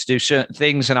positions to do certain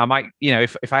things. And I might,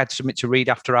 if I had something to read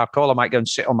after our call, I might go and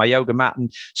sit on my yoga mat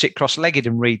and sit cross-legged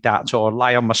and read that, or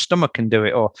lie on my stomach and do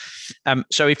it. Or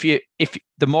so if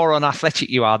the more unathletic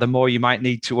you are, the more you might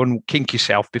need to unkink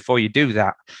yourself before you do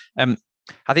that.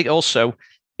 I think also,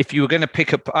 if you were going to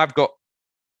pick up, I've got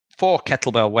 4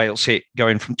 kettlebell weights here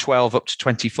going from 12 up to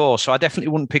 24. So I definitely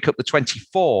wouldn't pick up the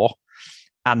 24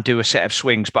 and do a set of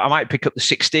swings, but I might pick up the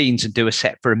 16s and do a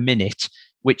set for a minute,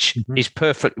 which is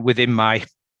perfect within my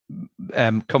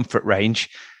comfort range.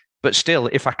 But still,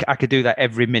 if I could do that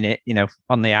every minute,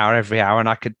 on the hour, every hour, and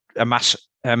I could amass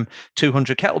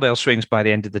 200 kettlebell swings by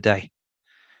the end of the day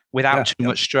without too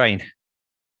much strain.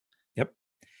 Yep.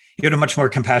 You had a much more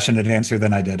compassionate answer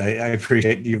than I did. I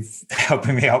appreciate you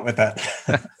helping me out with that.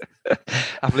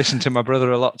 I've listened to my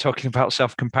brother a lot talking about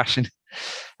self-compassion.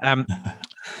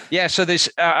 So there's,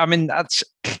 that's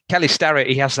Kelly Starrett.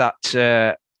 He has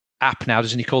that app now,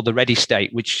 doesn't he, called the Ready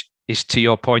State, which is to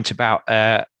your point about,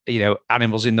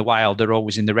 animals in the wild, they're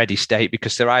always in the ready state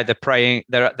because they're either preying,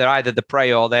 they're either the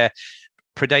prey or they're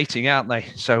predating, aren't they?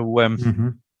 So,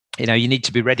 you need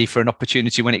to be ready for an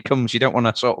opportunity when it comes. You don't want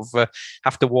to sort of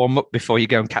have to warm up before you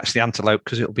go and catch the antelope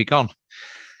because it'll be gone.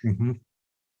 Mm-hmm.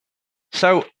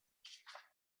 So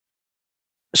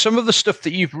some of the stuff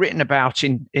that you've written about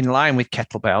in line with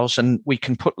kettlebells, and we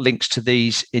can put links to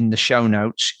these in the show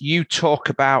notes. You talk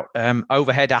about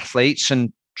overhead athletes,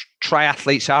 and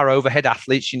triathletes are overhead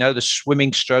athletes. The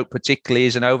swimming stroke particularly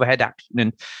is an overhead action,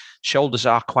 and shoulders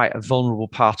are quite a vulnerable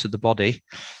part of the body.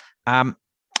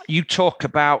 You talk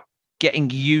about getting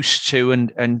used to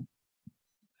and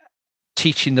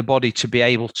teaching the body to be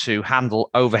able to handle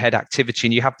overhead activity.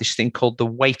 And you have this thing called the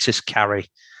weighter's carry.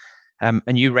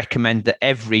 And you recommend that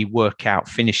every workout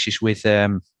finishes with,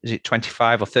 is it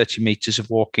 25 or 30 meters of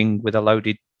walking with a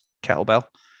loaded kettlebell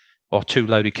or 2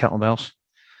 loaded kettlebells?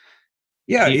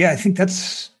 Yeah. I think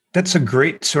that's a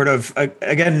great sort of,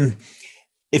 again,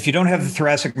 if you don't have the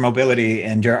thoracic mobility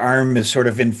and your arm is sort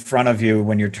of in front of you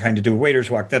when you're trying to do a waiter's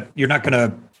walk, that you're not going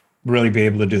to really be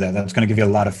able to do that. That's going to give you a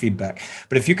lot of feedback.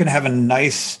 But if you can have a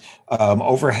nice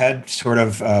overhead sort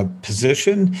of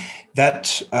position,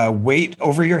 that weight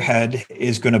over your head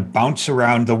is going to bounce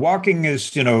around. The walking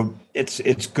is,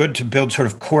 it's good to build sort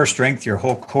of core strength. Your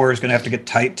whole core is going to have to get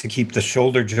tight to keep the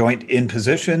shoulder joint in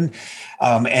position.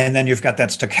 And then you've got that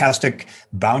stochastic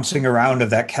bouncing around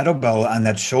of that kettlebell on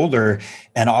that shoulder.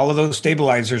 And all of those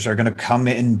stabilizers are going to come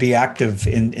and be active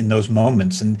in those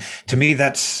moments. And to me,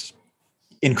 that's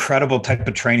incredible type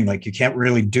of training. Like you can't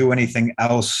really do anything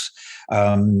else,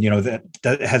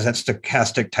 that has that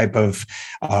stochastic type of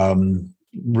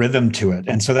rhythm to it.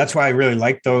 And so that's why I really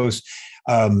like those.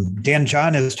 Dan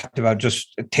John has talked about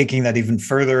just taking that even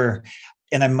further.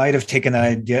 And I might have taken that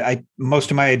idea. Most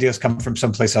of my ideas come from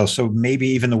someplace else. So maybe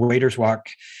even the waiter's walk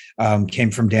came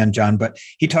from Dan John, but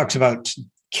he talks about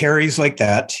carries like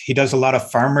that. He does a lot of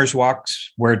farmer's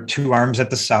walks where 2 arms at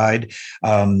the side,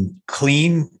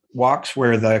 clean walks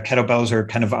where the kettlebells are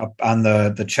kind of up on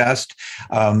the chest,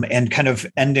 and kind of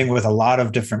ending with a lot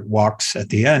of different walks at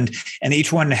the end. And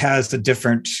each one has a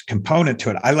different component to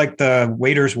it. I like the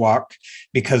waiter's walk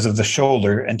because of the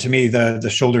shoulder. And to me, the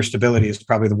shoulder stability is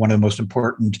probably one of the most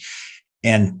important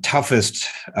and toughest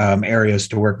areas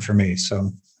to work for me.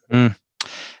 So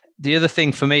the other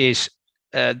thing for me is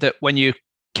that when you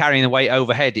carrying the weight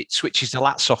overhead, it switches the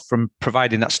lats off from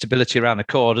providing that stability around the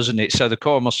core, doesn't it? So the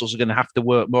core muscles are going to have to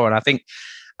work more. And I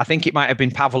think it might have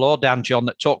been Pavel or Dan John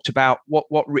that talked about what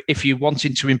if you're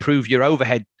wanting to improve your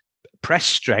overhead press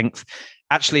strength,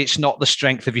 actually it's not the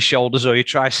strength of your shoulders or your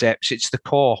triceps, it's the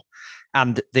core.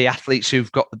 And the athletes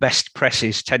who've got the best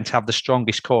presses tend to have the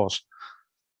strongest cores.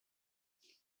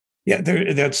 Yeah,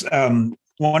 that's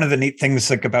one of the neat things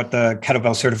like about the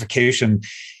kettlebell certification.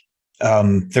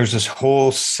 There's this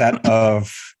whole set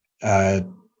of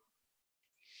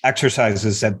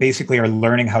exercises that basically are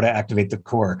learning how to activate the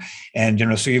core.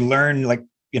 And, so you learn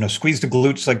squeeze the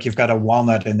glutes like you've got a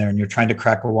walnut in there and you're trying to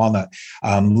crack a walnut.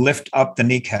 Lift up the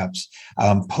kneecaps,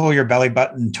 pull your belly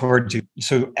button towards you.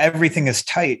 So everything is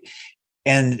tight.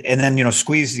 And then,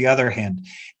 squeeze the other hand.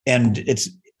 And it's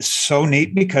so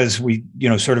neat because we,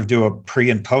 sort of do a pre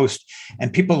and post,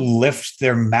 and people lift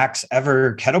their max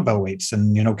ever kettlebell weights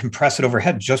and, compress it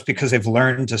overhead just because they've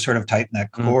learned to sort of tighten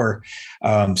that core.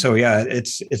 So yeah,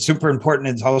 it's super important.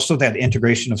 It's also that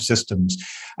integration of systems.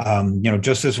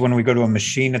 Just as when we go to a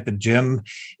machine at the gym,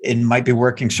 it might be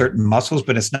working certain muscles,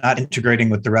 but it's not integrating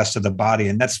with the rest of the body.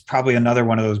 And that's probably another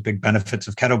one of those big benefits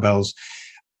of kettlebells,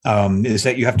 is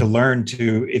that you have to learn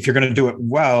to, if you're going to do it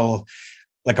well,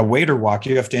 like a waiter walk,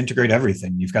 you have to integrate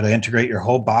everything. You've got to integrate your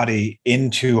whole body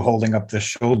into holding up the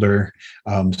shoulder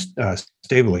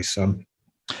stably. So,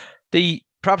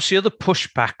 perhaps the other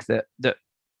pushback that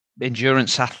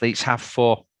endurance athletes have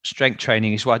for strength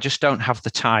training is, well, I just don't have the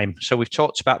time. So we've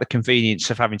talked about the convenience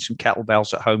of having some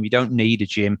kettlebells at home. You don't need a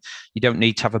gym. You don't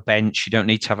need to have a bench. You don't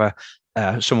need to have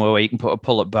a somewhere where you can put a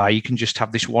pull-up bar. You can just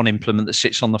have this one implement that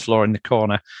sits on the floor in the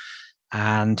corner,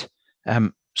 and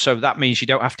so that means you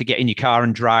don't have to get in your car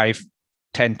and drive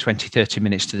 10, 20, 30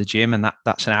 minutes to the gym. And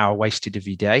that's an hour wasted of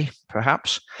your day,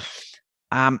 perhaps.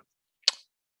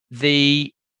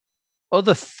 The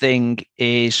other thing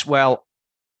is, well,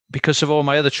 because of all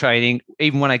my other training,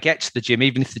 even when I get to the gym,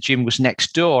 even if the gym was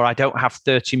next door, I don't have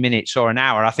 30 minutes or an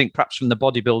hour. I think perhaps from the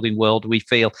bodybuilding world, we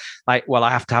feel like, well, I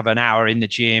have to have an hour in the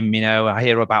gym. I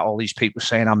hear about all these people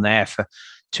saying I'm there for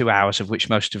 2 hours, of which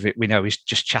most of it we know is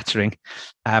just chattering.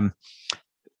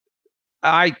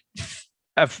 I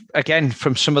have, again,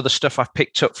 from some of the stuff I've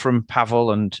picked up from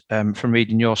Pavel and from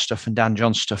reading your stuff and Dan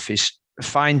John's stuff, is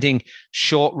finding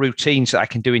short routines that I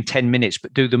can do in 10 minutes,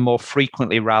 but do them more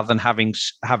frequently rather than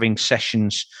having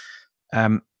sessions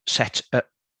set at,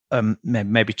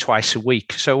 maybe twice a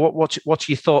week. So what are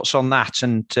your thoughts on that,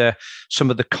 and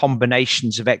some of the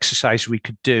combinations of exercise we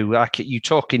could do? Like you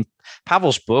talk in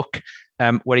Pavel's book,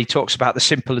 where he talks about the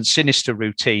simple and sinister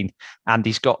routine, and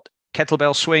he's got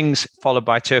kettlebell swings followed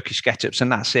by Turkish get-ups,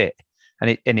 and that's it.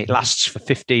 And it lasts for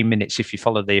 15 minutes if you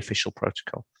follow the official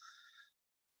protocol.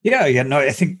 Yeah, no,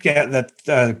 I think that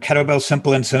kettlebell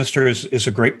simple and sinister is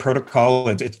a great protocol.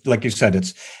 It's like you said,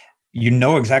 it's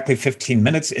exactly 15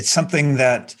 minutes. It's something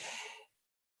that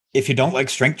if you don't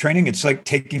like strength training, it's like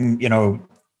taking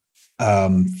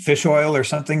fish oil or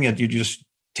something. You just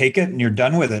take it and you're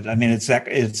done with it. I mean, it's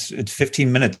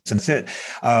 15 minutes and that's it.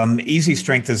 Easy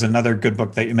Strength is another good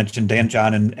book that you mentioned, Dan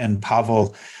John and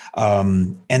Pavel,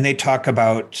 and they talk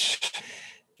about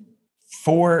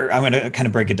I'm going to kind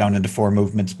of break it down into 4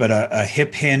 movements, but a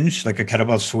hip hinge, like a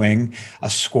kettlebell swing,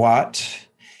 a squat,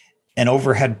 an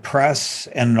overhead press,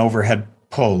 and an overhead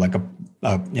pull, like a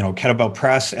kettlebell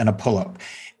press and a pull-up.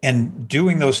 And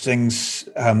doing those things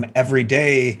every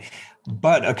day,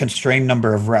 but a constrained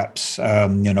number of reps,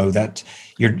 that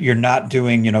you're not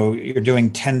doing, you're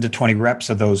doing 10 to 20 reps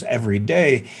of those every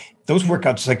day. Those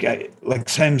workouts, like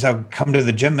sometimes I'll come to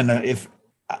the gym, and if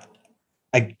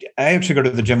I actually go to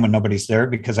the gym when nobody's there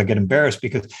because I get embarrassed,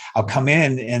 because I'll come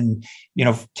in and,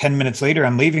 10 minutes later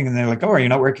I'm leaving and they're like, "Oh, are you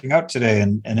not working out today?"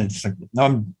 And it's like, "No,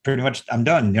 I'm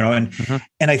done,"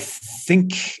 and I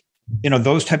think,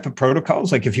 those type of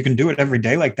protocols, like if you can do it every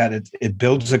day like that, it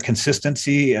builds a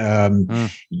consistency.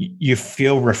 You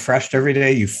feel refreshed every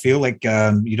day. You feel like,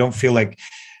 you don't feel like,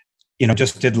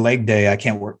 just did leg day, I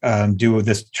can't work, do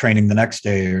this training the next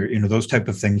day, or, those type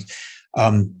of things.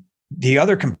 The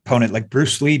other component, like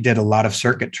Bruce Lee did a lot of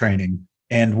circuit training.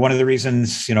 And one of the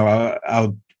reasons,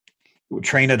 I'll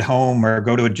train at home or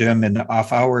go to a gym in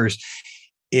off hours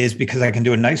is because I can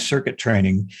do a nice circuit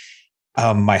training.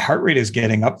 My heart rate is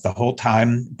getting up the whole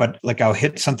time, but like I'll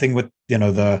hit something with,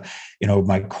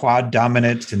 my quad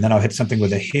dominant, and then I'll hit something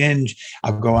with a hinge.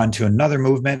 I'll go on to another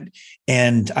movement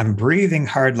and I'm breathing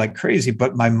hard like crazy,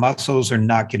 but my muscles are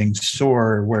not getting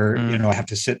sore where, I have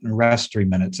to sit and rest 3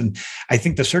 minutes. And I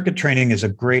think the circuit training is a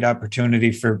great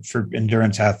opportunity for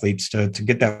endurance athletes to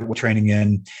get that training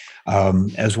in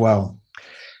as well.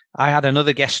 I had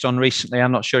another guest on recently.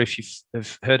 I'm not sure if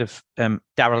you've heard of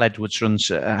Darrell Edwards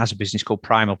has a business called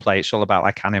Primal Play. It's all about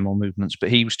like animal movements, but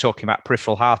he was talking about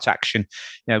peripheral heart action,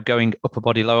 going upper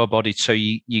body, lower body. So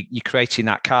you're creating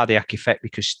that cardiac effect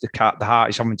because the heart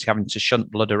is having to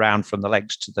shunt blood around from the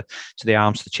legs to the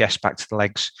arms, the chest, back to the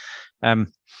legs.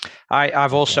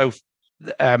 I've also,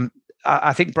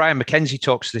 I think Brian McKenzie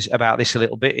talks about this a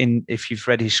little bit if you've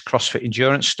read his CrossFit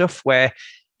endurance stuff, where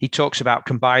he talks about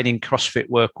combining CrossFit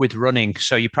work with running.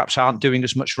 So you perhaps aren't doing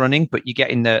as much running, but you're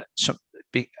getting and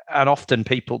often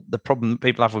the problem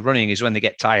people have with running is when they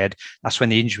get tired, that's when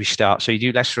the injuries start. So you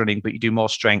do less running, but you do more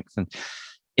strength. And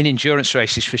in endurance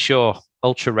races, for sure,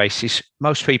 ultra races,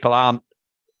 most people aren't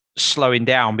slowing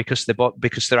down because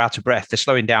they're out of breath. They're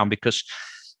slowing down because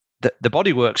the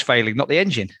body work's failing, not the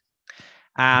engine.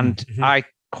 And I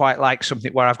quite like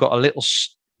something where I've got a little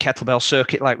kettlebell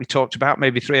circuit like we talked about,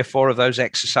 maybe 3 or 4 of those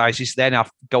exercises. Then I'll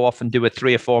go off and do a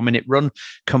 3 or 4 minute run,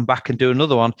 come back and do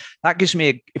another one. That gives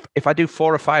me, if I do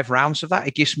 4 or 5 rounds of that,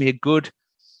 it gives me a good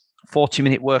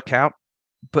 40-minute workout.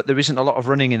 But there isn't a lot of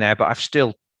running in there, but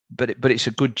but it's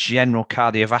a good general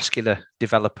cardiovascular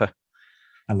developer.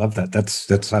 I love that. That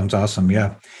sounds awesome.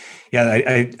 Yeah.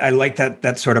 I like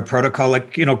that sort of protocol.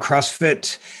 Like,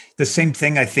 CrossFit, the same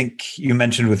thing I think you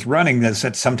mentioned with running, is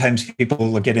that sometimes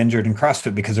people get injured in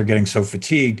CrossFit because they're getting so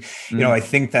fatigued. I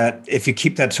think that if you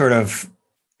keep that sort of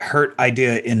hurt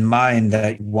idea in mind,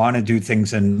 that you want to do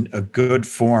things in a good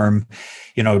form,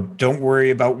 don't worry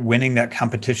about winning that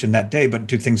competition that day, but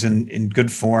do things in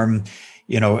good form,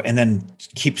 and then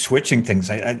keep switching things.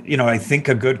 I think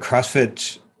a good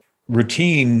CrossFit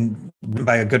routine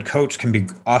by a good coach can be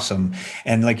awesome.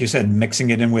 And like you said, mixing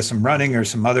it in with some running or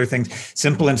some other things,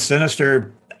 simple and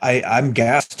sinister. I'm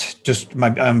gassed.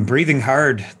 I'm breathing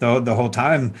hard the whole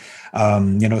time.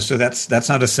 So that's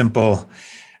not a simple,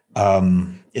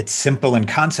 it's simple in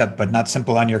concept, but not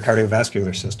simple on your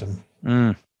cardiovascular system.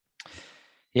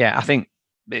 Yeah. I think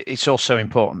it's also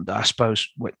important, I suppose,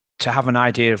 to have an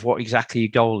idea of what exactly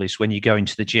your goal is when you go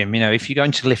into the gym. If you're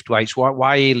going to lift weights, why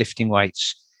are you lifting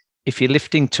weights? If you're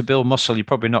lifting to build muscle, you're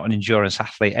probably not an endurance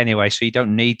athlete anyway, so you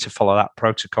don't need to follow that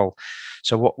protocol.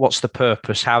 So what's the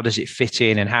purpose? How does it fit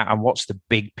in, and what's the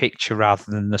big picture rather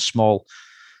than the small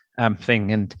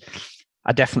thing? And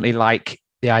I definitely like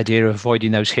the idea of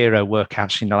avoiding those hero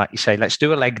workouts. Like you say, let's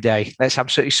do a leg day. Let's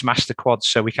absolutely smash the quads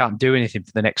so we can't do anything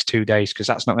for the next 2 days, because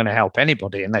that's not going to help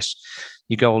anybody unless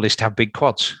your goal is to have big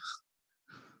quads.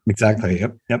 Exactly.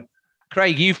 Yep.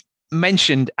 Craig, you've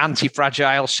mentioned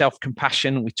anti-fragile,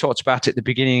 self-compassion. We talked about it at the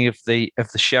beginning of the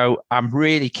show. I'm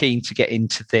really keen to get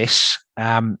into this.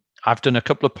 I've done a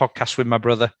couple of podcasts with my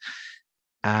brother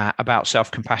about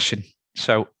self-compassion.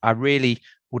 So I really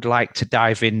would like to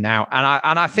dive in now.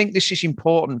 And I think this is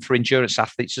important for endurance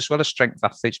athletes as well as strength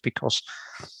athletes, because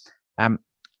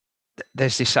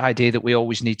there's this idea that we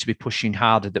always need to be pushing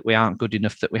harder, that we aren't good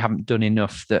enough, that we haven't done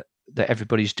enough, that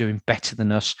everybody's doing better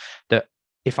than us, that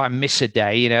if I miss a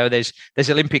day, there's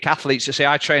Olympic athletes that say,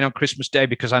 I train on Christmas Day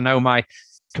because I know my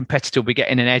competitor will be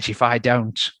getting an edge if I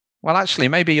don't. Well, actually,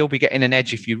 maybe you'll be getting an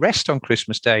edge if you rest on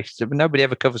Christmas Day. So nobody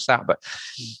ever covers that. But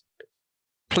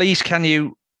please, can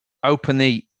you open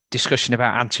the discussion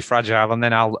about anti-fragile, and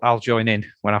then I'll join in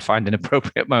when I find an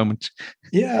appropriate moment.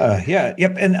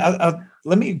 Yep. And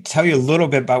let me tell you a little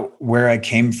bit about where I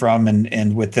came from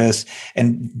and with this,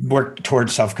 and work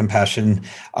towards self-compassion.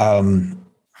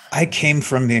 I came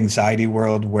from the anxiety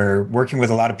world, where working with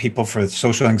a lot of people for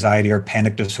social anxiety or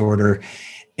panic disorder.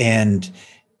 And,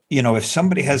 if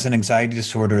somebody has an anxiety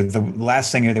disorder, the last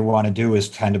thing they want to do is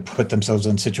kind of put themselves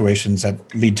in situations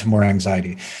that lead to more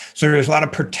anxiety. So there's a lot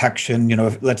of protection.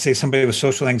 If, let's say somebody with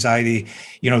social anxiety,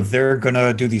 they're going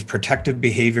to do these protective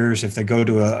behaviors. If they go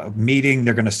to a meeting,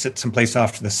 they're going to sit someplace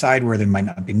off to the side where they might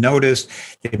not be noticed.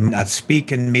 They might not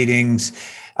speak in meetings.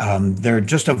 They're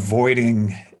just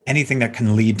avoiding anything that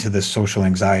can lead to this social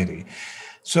anxiety.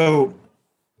 So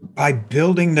by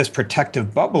building this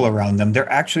protective bubble around them,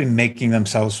 they're actually making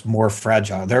themselves more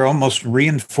fragile. They're almost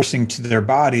reinforcing to their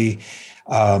body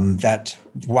that,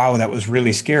 wow, that was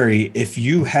really scary. If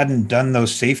you hadn't done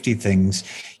those safety things,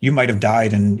 you might have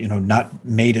died and, not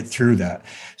made it through that.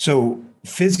 So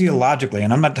physiologically,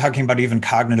 and I'm not talking about even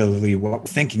cognitively, what we're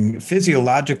thinking,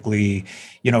 physiologically,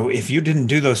 if you didn't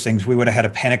do those things, we would have had a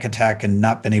panic attack and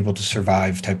not been able to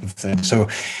survive, type of thing. So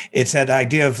it's that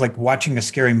idea of like watching a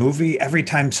scary movie. Every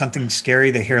time something's scary,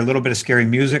 they hear a little bit of scary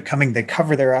music coming, they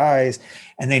cover their eyes,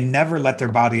 and they never let their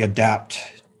body adapt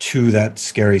to that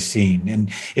scary scene.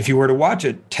 And if you were to watch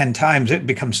it 10 times, it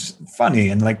becomes funny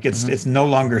and like it's no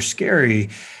longer scary.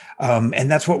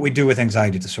 And that's what we do with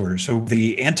anxiety disorder. So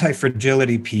the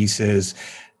anti-fragility piece is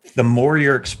the more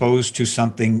you're exposed to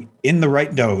something in the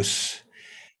right dose,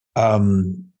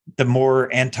 the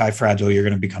more anti-fragile you're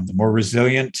going to become, the more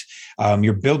resilient.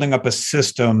 You're building up a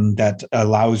system that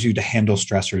allows you to handle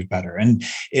stressors better. And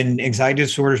in anxiety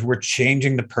disorders, we're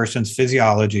changing the person's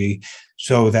physiology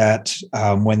so that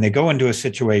when they go into a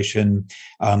situation,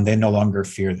 they no longer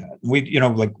fear that.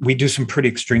 We do some pretty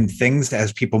extreme things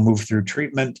as people move through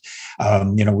treatment.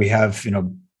 We have,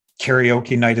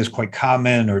 karaoke night is quite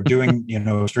common, or doing,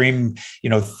 extreme,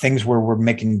 things where we're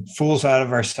making fools out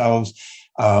of ourselves.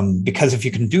 Because if you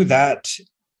can do that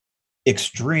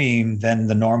extreme, then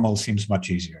the normal seems much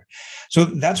easier. So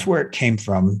that's where it came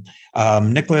from.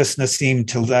 Nicholas Nassim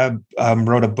Taleb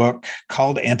wrote a book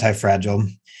called Anti-Fragile.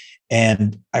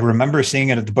 And I remember seeing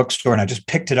it at the bookstore, and I just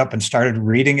picked it up and started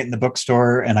reading it in the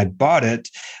bookstore, and I bought it,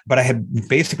 but I had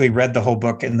basically read the whole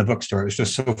book in the bookstore. It was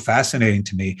just so fascinating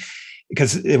to me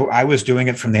because I was doing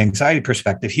it from the anxiety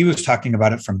perspective. He was talking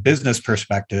about it from business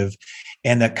perspective,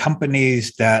 and that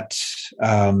companies that,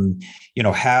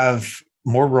 have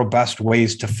more robust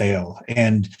ways to fail.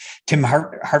 And Tim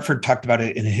Hartford talked about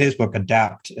it in his book,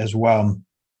 Adapt, as well.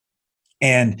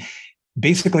 And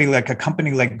basically, like a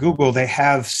company like Google, they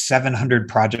have 700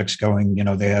 projects going,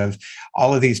 they have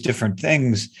all of these different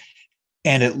things.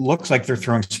 And it looks like they're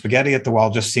throwing spaghetti at the wall,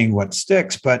 just seeing what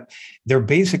sticks. But they're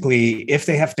basically, if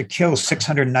they have to kill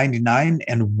 699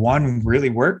 and one really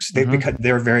works,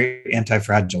 they're very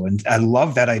anti-fragile. And I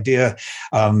love that idea.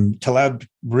 Taleb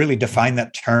really defined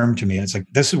that term to me. And it's like,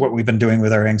 this is what we've been doing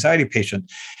with our anxiety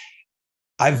patient.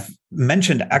 I've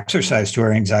mentioned exercise to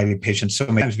our anxiety patients so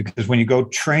many times because when you go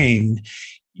train,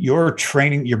 you're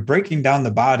breaking down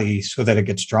the body so that it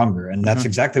gets stronger. And that's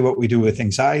exactly what we do with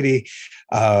anxiety.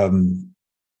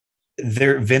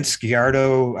 Vince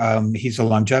Giardo, he's a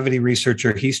longevity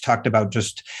researcher. He's talked about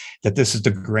just that this is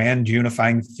the grand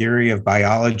unifying theory of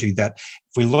biology, that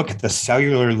if we look at the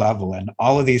cellular level and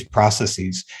all of these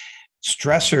processes,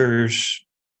 stressors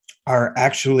are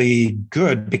actually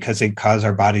good because they cause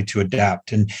our body to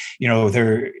adapt. And,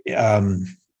 they're,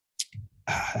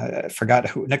 I forgot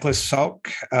who, Nicholas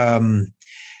Salk,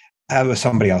 was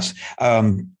somebody else,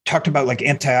 talked about like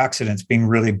antioxidants being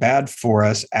really bad for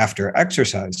us after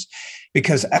exercise,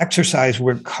 because exercise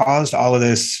would caused all of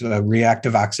this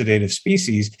reactive oxidative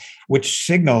species, which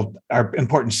are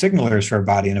important signalers for our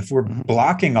body. And if we're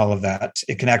blocking all of that,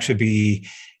 it can actually be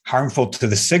harmful to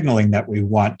the signaling that we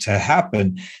want to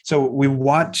happen. So we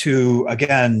want to,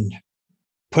 again,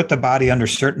 put the body under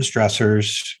certain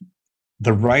stressors,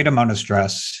 the right amount of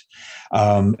stress,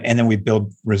 and then we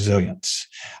build resilience.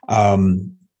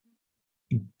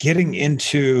 Getting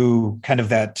into kind of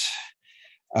that,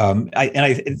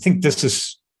 I think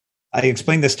I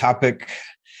explained this topic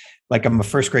like I'm a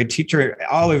first grade teacher.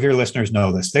 All of your listeners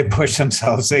know this. They push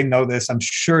themselves. They know this. I'm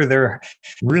sure they're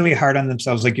really hard on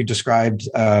themselves, like you described.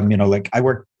 Like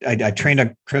I trained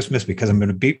on Christmas because I'm going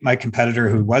to beat my competitor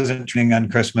who wasn't training on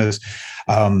Christmas.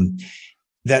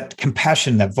 That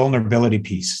compassion, that vulnerability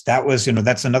piece, that was,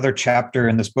 that's another chapter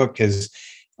in this book is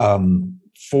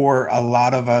for a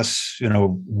lot of us,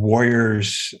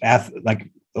 warriors, like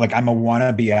I'm a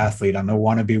wannabe athlete. I'm a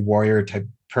wannabe warrior type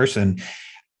person.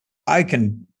 I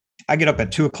get up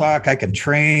at 2:00. I can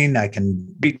train. I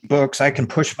can read books. I can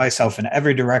push myself in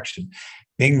every direction.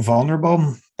 Being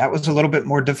vulnerable, that was a little bit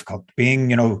more difficult.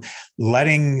 Being,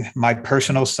 letting my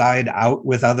personal side out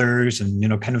with others,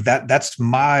 and kind of that's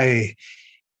my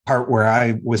part where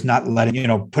I was not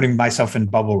letting, putting myself in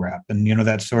bubble wrap, and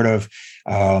that sort of,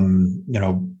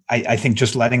 I think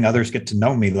just letting others get to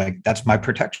know me, like that's my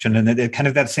protection, and it kind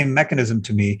of that same mechanism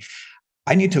to me.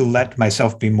 I need to let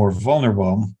myself be more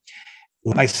vulnerable.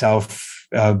 Let myself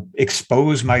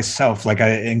expose myself, like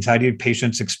anxiety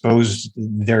patients expose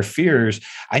their fears.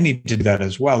 I need to do that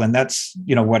as well. And that's,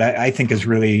 what I think is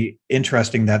really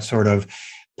interesting, that sort of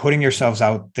putting yourselves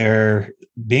out there,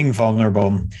 being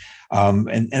vulnerable.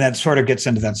 And that sort of gets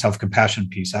into that self-compassion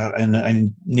piece. And I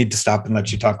need to stop and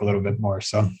let you talk a little bit more.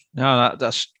 So no,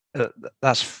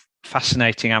 that's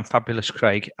fascinating and fabulous,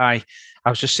 Craig. I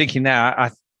was just thinking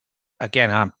there,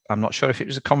 I'm not sure if it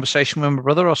was a conversation with my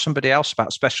brother or somebody else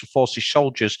about special forces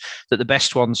soldiers, that the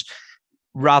best ones,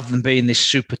 rather than being this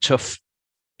super tough,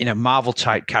 Marvel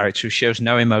type character who shows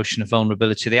no emotion or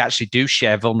vulnerability, they actually do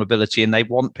share vulnerability, and they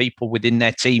want people within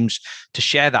their teams to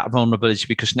share that vulnerability,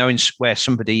 because knowing where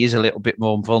somebody is a little bit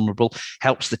more vulnerable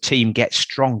helps the team get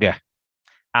stronger.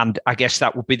 And I guess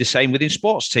that would be the same within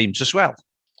sports teams as well.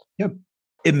 Yep.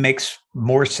 It makes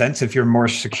more sense if you're more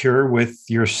secure with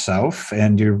yourself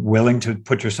and you're willing to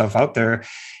put yourself out there.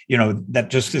 That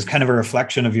just is kind of a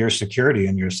reflection of your security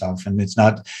in yourself. And it's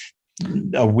not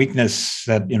a weakness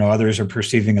that, others are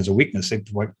perceiving as a weakness.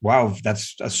 Wow,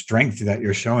 that's a strength that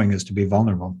you're showing, is to be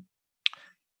vulnerable.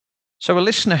 So a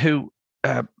listener who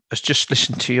has just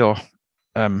listened to your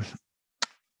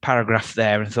paragraph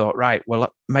there and thought, right,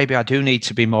 well, maybe I do need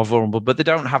to be more vulnerable, but they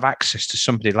don't have access to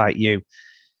somebody like you.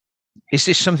 Is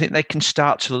this something they can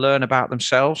start to learn about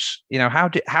themselves?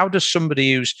 How does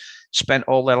somebody who's spent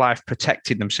all their life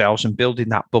protecting themselves and building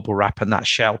that bubble wrap and that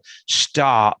shell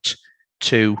start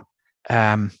to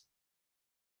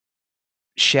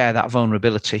share that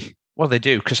vulnerability? Well, they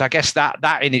do, because I guess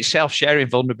that in itself, sharing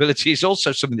vulnerability, is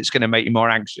also something that's going to make you more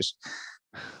anxious.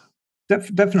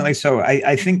 Definitely so.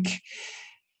 I think,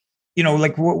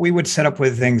 like what we would set up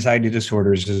with anxiety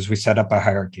disorders is we set up a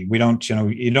hierarchy. We don't,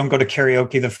 you don't go to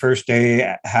karaoke the first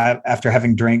day after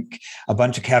having drank a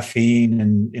bunch of caffeine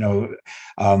and,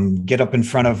 get up in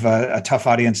front of a tough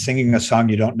audience singing a song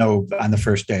you don't know on the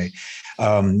first day.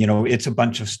 It's a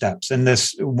bunch of steps. And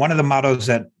one of the mottos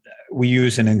that we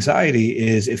use in anxiety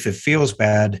is, if it feels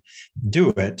bad, do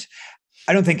it.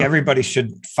 I don't think everybody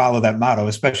should follow that motto,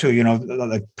 especially,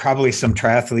 like probably some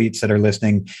triathletes that are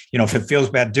listening, if it feels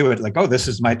bad, do it. Like, oh, this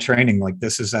is my training. Like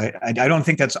this is, I don't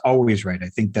think that's always right. I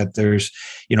think that there's,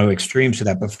 extremes to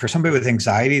that. But for somebody with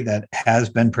anxiety that has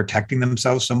been protecting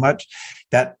themselves so much,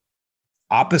 that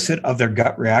opposite of their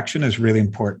gut reaction is really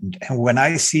important. And when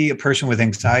I see a person with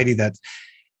anxiety that's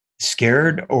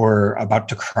scared or about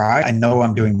to cry, I know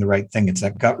I'm doing the right thing. It's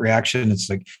that gut reaction. It's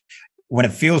like, when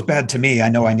it feels bad to me, I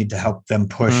know I need to help them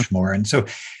push more. And so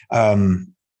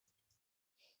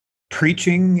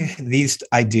preaching these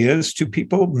ideas to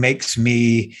people makes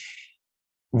me,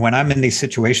 when I'm in these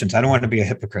situations, I don't want to be a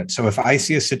hypocrite. So if I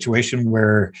see a situation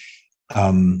where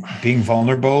being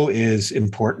vulnerable is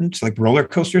important, like roller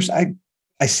coasters, I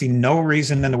I see no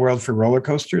reason in the world for roller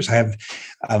coasters. I have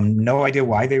no idea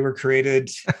why they were created,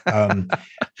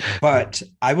 but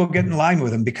I will get in line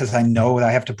with them because I know that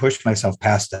I have to push myself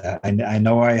past that. I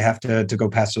know I have to go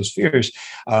past those fears,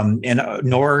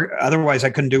 nor otherwise I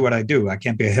couldn't do what I do. I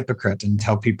can't be a hypocrite and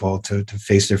tell people to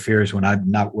face their fears when I'm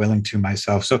not willing to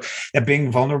myself. So that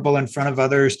being vulnerable in front of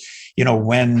others,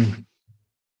 when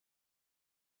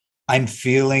I'm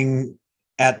feeling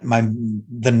at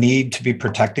the need to be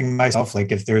protecting myself,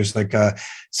 like if there's like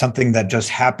something that just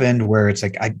happened where it's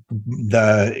like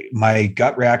my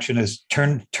gut reaction is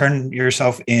turn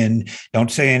yourself in, don't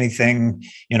say anything,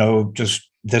 just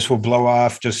this will blow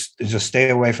off, just stay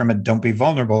away from it, don't be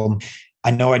vulnerable. I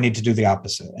know I need to do the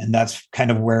opposite, and that's kind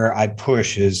of where I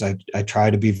push. Is I try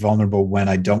to be vulnerable when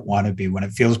I don't want to be. When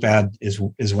it feels bad is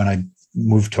when I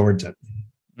move towards it.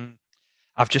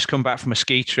 I've just come back from a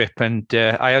ski trip, and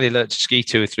I only learned to ski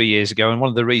 2 or 3 years ago. And one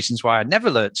of the reasons why I never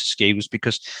learned to ski was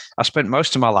because I spent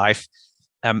most of my life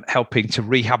helping to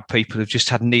rehab people who've just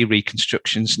had knee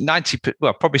reconstructions,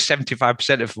 probably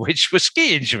 75% of which were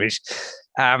ski injuries.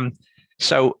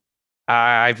 So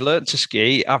I've learned to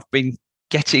ski. I've been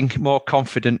getting more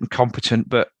confident and competent,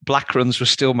 but black runs were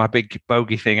still my big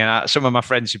bogey thing. And some of my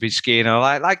friends who've been skiing are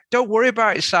like, don't worry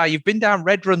about it, Si. You've been down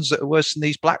red runs that are worse than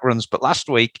these black runs. But last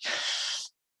week,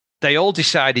 they all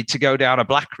decided to go down a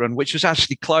black run, which was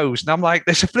actually closed. And I'm like,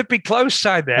 there's a flipping closed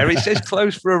sign there. It says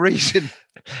closed for a reason.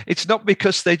 It's not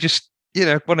because they just,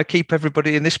 want to keep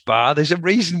everybody in this bar. There's a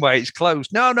reason why it's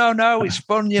closed. No, it's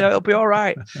fun. It'll be all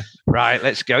right. Right,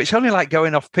 let's go. It's only like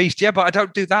going off piste. Yeah, but I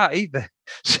don't do that either.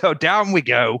 So down we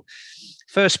go.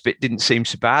 First bit didn't seem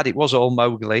so bad. It was all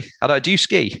mogully. Do you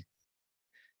ski?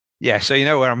 Yeah, so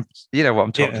what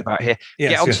I'm talking about here.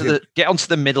 Yes, get onto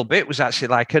the middle bit was actually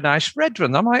like a nice red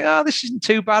run. I'm like, this isn't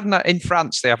too bad. And in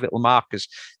France, they have little markers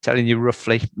telling you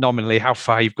roughly, nominally, how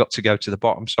far you've got to go to the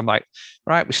bottom. So I'm like,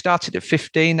 right, we started at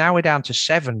 15, now we're down to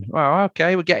 7. Well,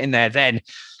 okay, we're getting there. Then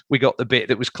we got the bit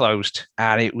that was closed,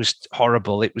 and it was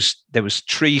horrible. There was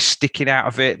trees sticking out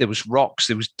of it. There was rocks.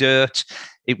 There was dirt.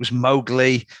 It was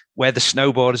mogully. Where the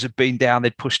snowboarders had been down,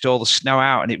 they'd pushed all the snow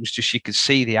out, and it was just, you could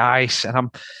see the ice. And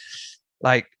I'm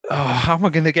like, how am I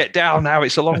going to get down now?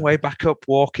 It's a long way back up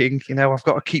walking. I've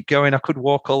got to keep going. I could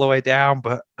walk all the way down,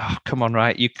 but come on,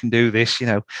 right? You can do this,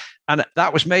 And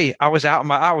that was me. I was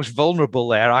I was vulnerable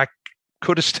there. I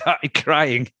could have started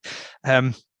crying.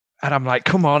 And I'm like,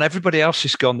 come on, everybody else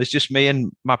is gone. There's just me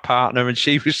and my partner, and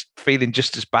she was feeling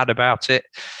just as bad about it.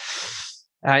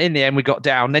 In the end, we got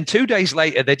down. Then 2 days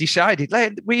later, they decided,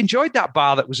 we enjoyed that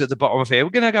bar that was at the bottom of here. We're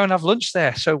going to go and have lunch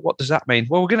there. So what does that mean?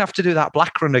 Well, we're going to have to do that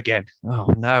black run again.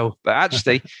 Oh, no. But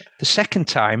actually, the second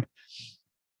time,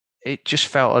 it just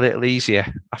felt a little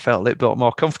easier. I felt a little bit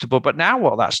more comfortable. But now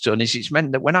what that's done is it's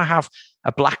meant that when I have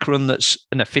a black run that's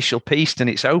an official piste and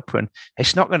it's open,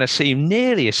 it's not going to seem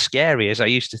nearly as scary as I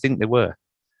used to think they were.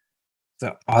 It's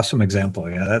an awesome example.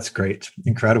 Yeah, that's great.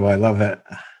 Incredible. I love it.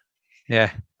 Yeah.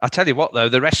 I'll tell you what, though,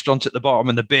 the restaurant at the bottom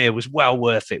and the beer was well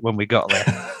worth it when we got there.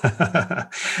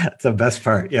 That's the best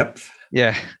part. Yep.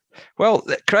 Yeah. Well,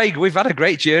 Craig, we've had a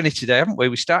great journey today, haven't we?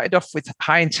 We started off with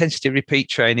high-intensity repeat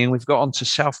training. We've got on to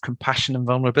self-compassion and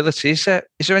vulnerability. Is there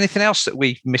anything else that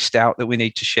we missed out that we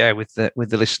need to share with the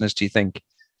listeners, do you think?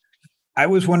 I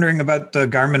was wondering about the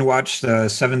Garmin watch, the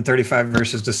 735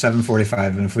 versus the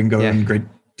 745, and if we can go in great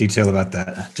detail about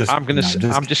that. I'm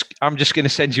just going to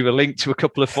send you a link to a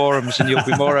couple of forums, and you'll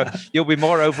be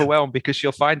more overwhelmed because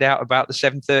you'll find out about the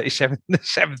 737 and the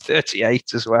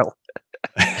 738 as well.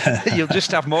 You'll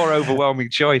just have more overwhelming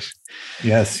choice.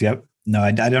 Yes. Yep. No,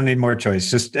 I don't need more choice.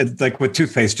 Just like with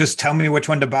toothpaste, just tell me which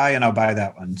one to buy and I'll buy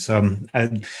that one. So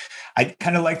I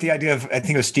kind of like the idea of, I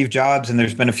think it was Steve Jobs, and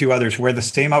there's been a few others, wear the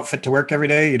same outfit to work every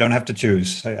day. You don't have to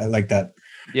choose. I like that.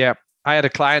 Yeah. I had a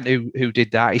client who did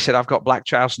that. He said, I've got black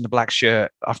trousers and a black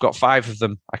shirt. I've got 5 of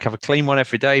them. I can have a clean one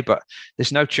every day, but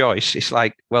there's no choice. It's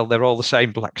like, well, they're all the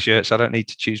same black shirts. I don't need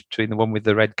to choose between the one with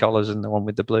the red collars and the one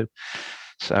with the blue.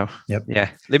 So, yeah,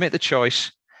 limit the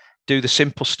choice. Do the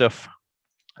simple stuff.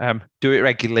 Do it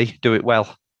regularly. Do it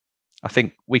well. I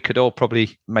think we could all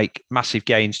probably make massive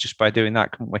gains just by doing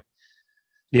that, couldn't we?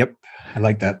 Yep. I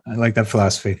like that. I like that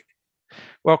philosophy.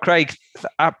 Well, Craig,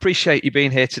 I appreciate you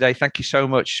being here today. Thank you so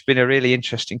much. It's been a really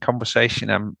interesting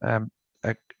conversation.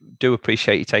 I do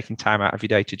appreciate you taking time out of your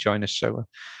day to join us. So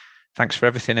thanks for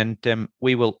everything. And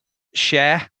we will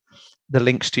share the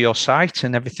links to your site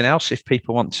and everything else if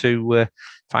people want to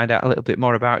find out a little bit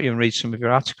more about you and read some of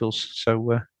your articles.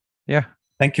 So, yeah.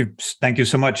 Thank you. Thank you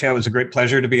so much. Yeah, it was a great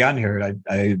pleasure to be on here.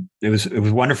 It was a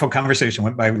wonderful conversation.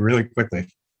 Went by really quickly.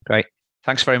 Great.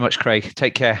 Thanks very much, Craig.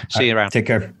 Take care. See you around. Take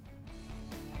care.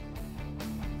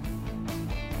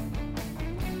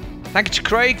 Thank you to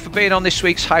Craig for being on this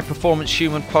week's High Performance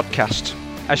Human podcast.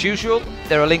 As usual,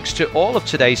 there are links to all of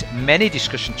today's many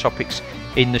discussion topics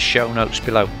in the show notes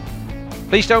below.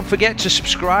 Please don't forget to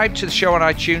subscribe to the show on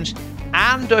iTunes,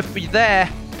 and if you're there,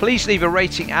 please leave a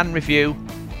rating and review.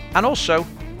 And also,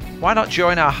 why not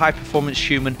join our High Performance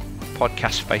Human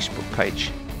podcast Facebook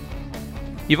page?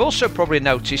 You've also probably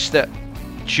noticed that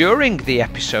during the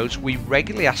episodes, we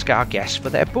regularly ask our guests for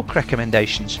their book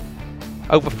recommendations.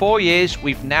 Over 4 years,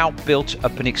 we've now built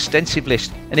up an extensive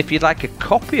list, and if you'd like a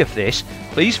copy of this,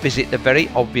 please visit the very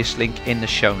obvious link in the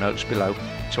show notes below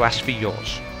to ask for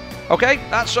yours. Okay,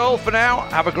 that's all for now.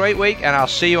 Have a great week, and I'll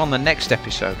see you on the next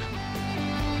episode.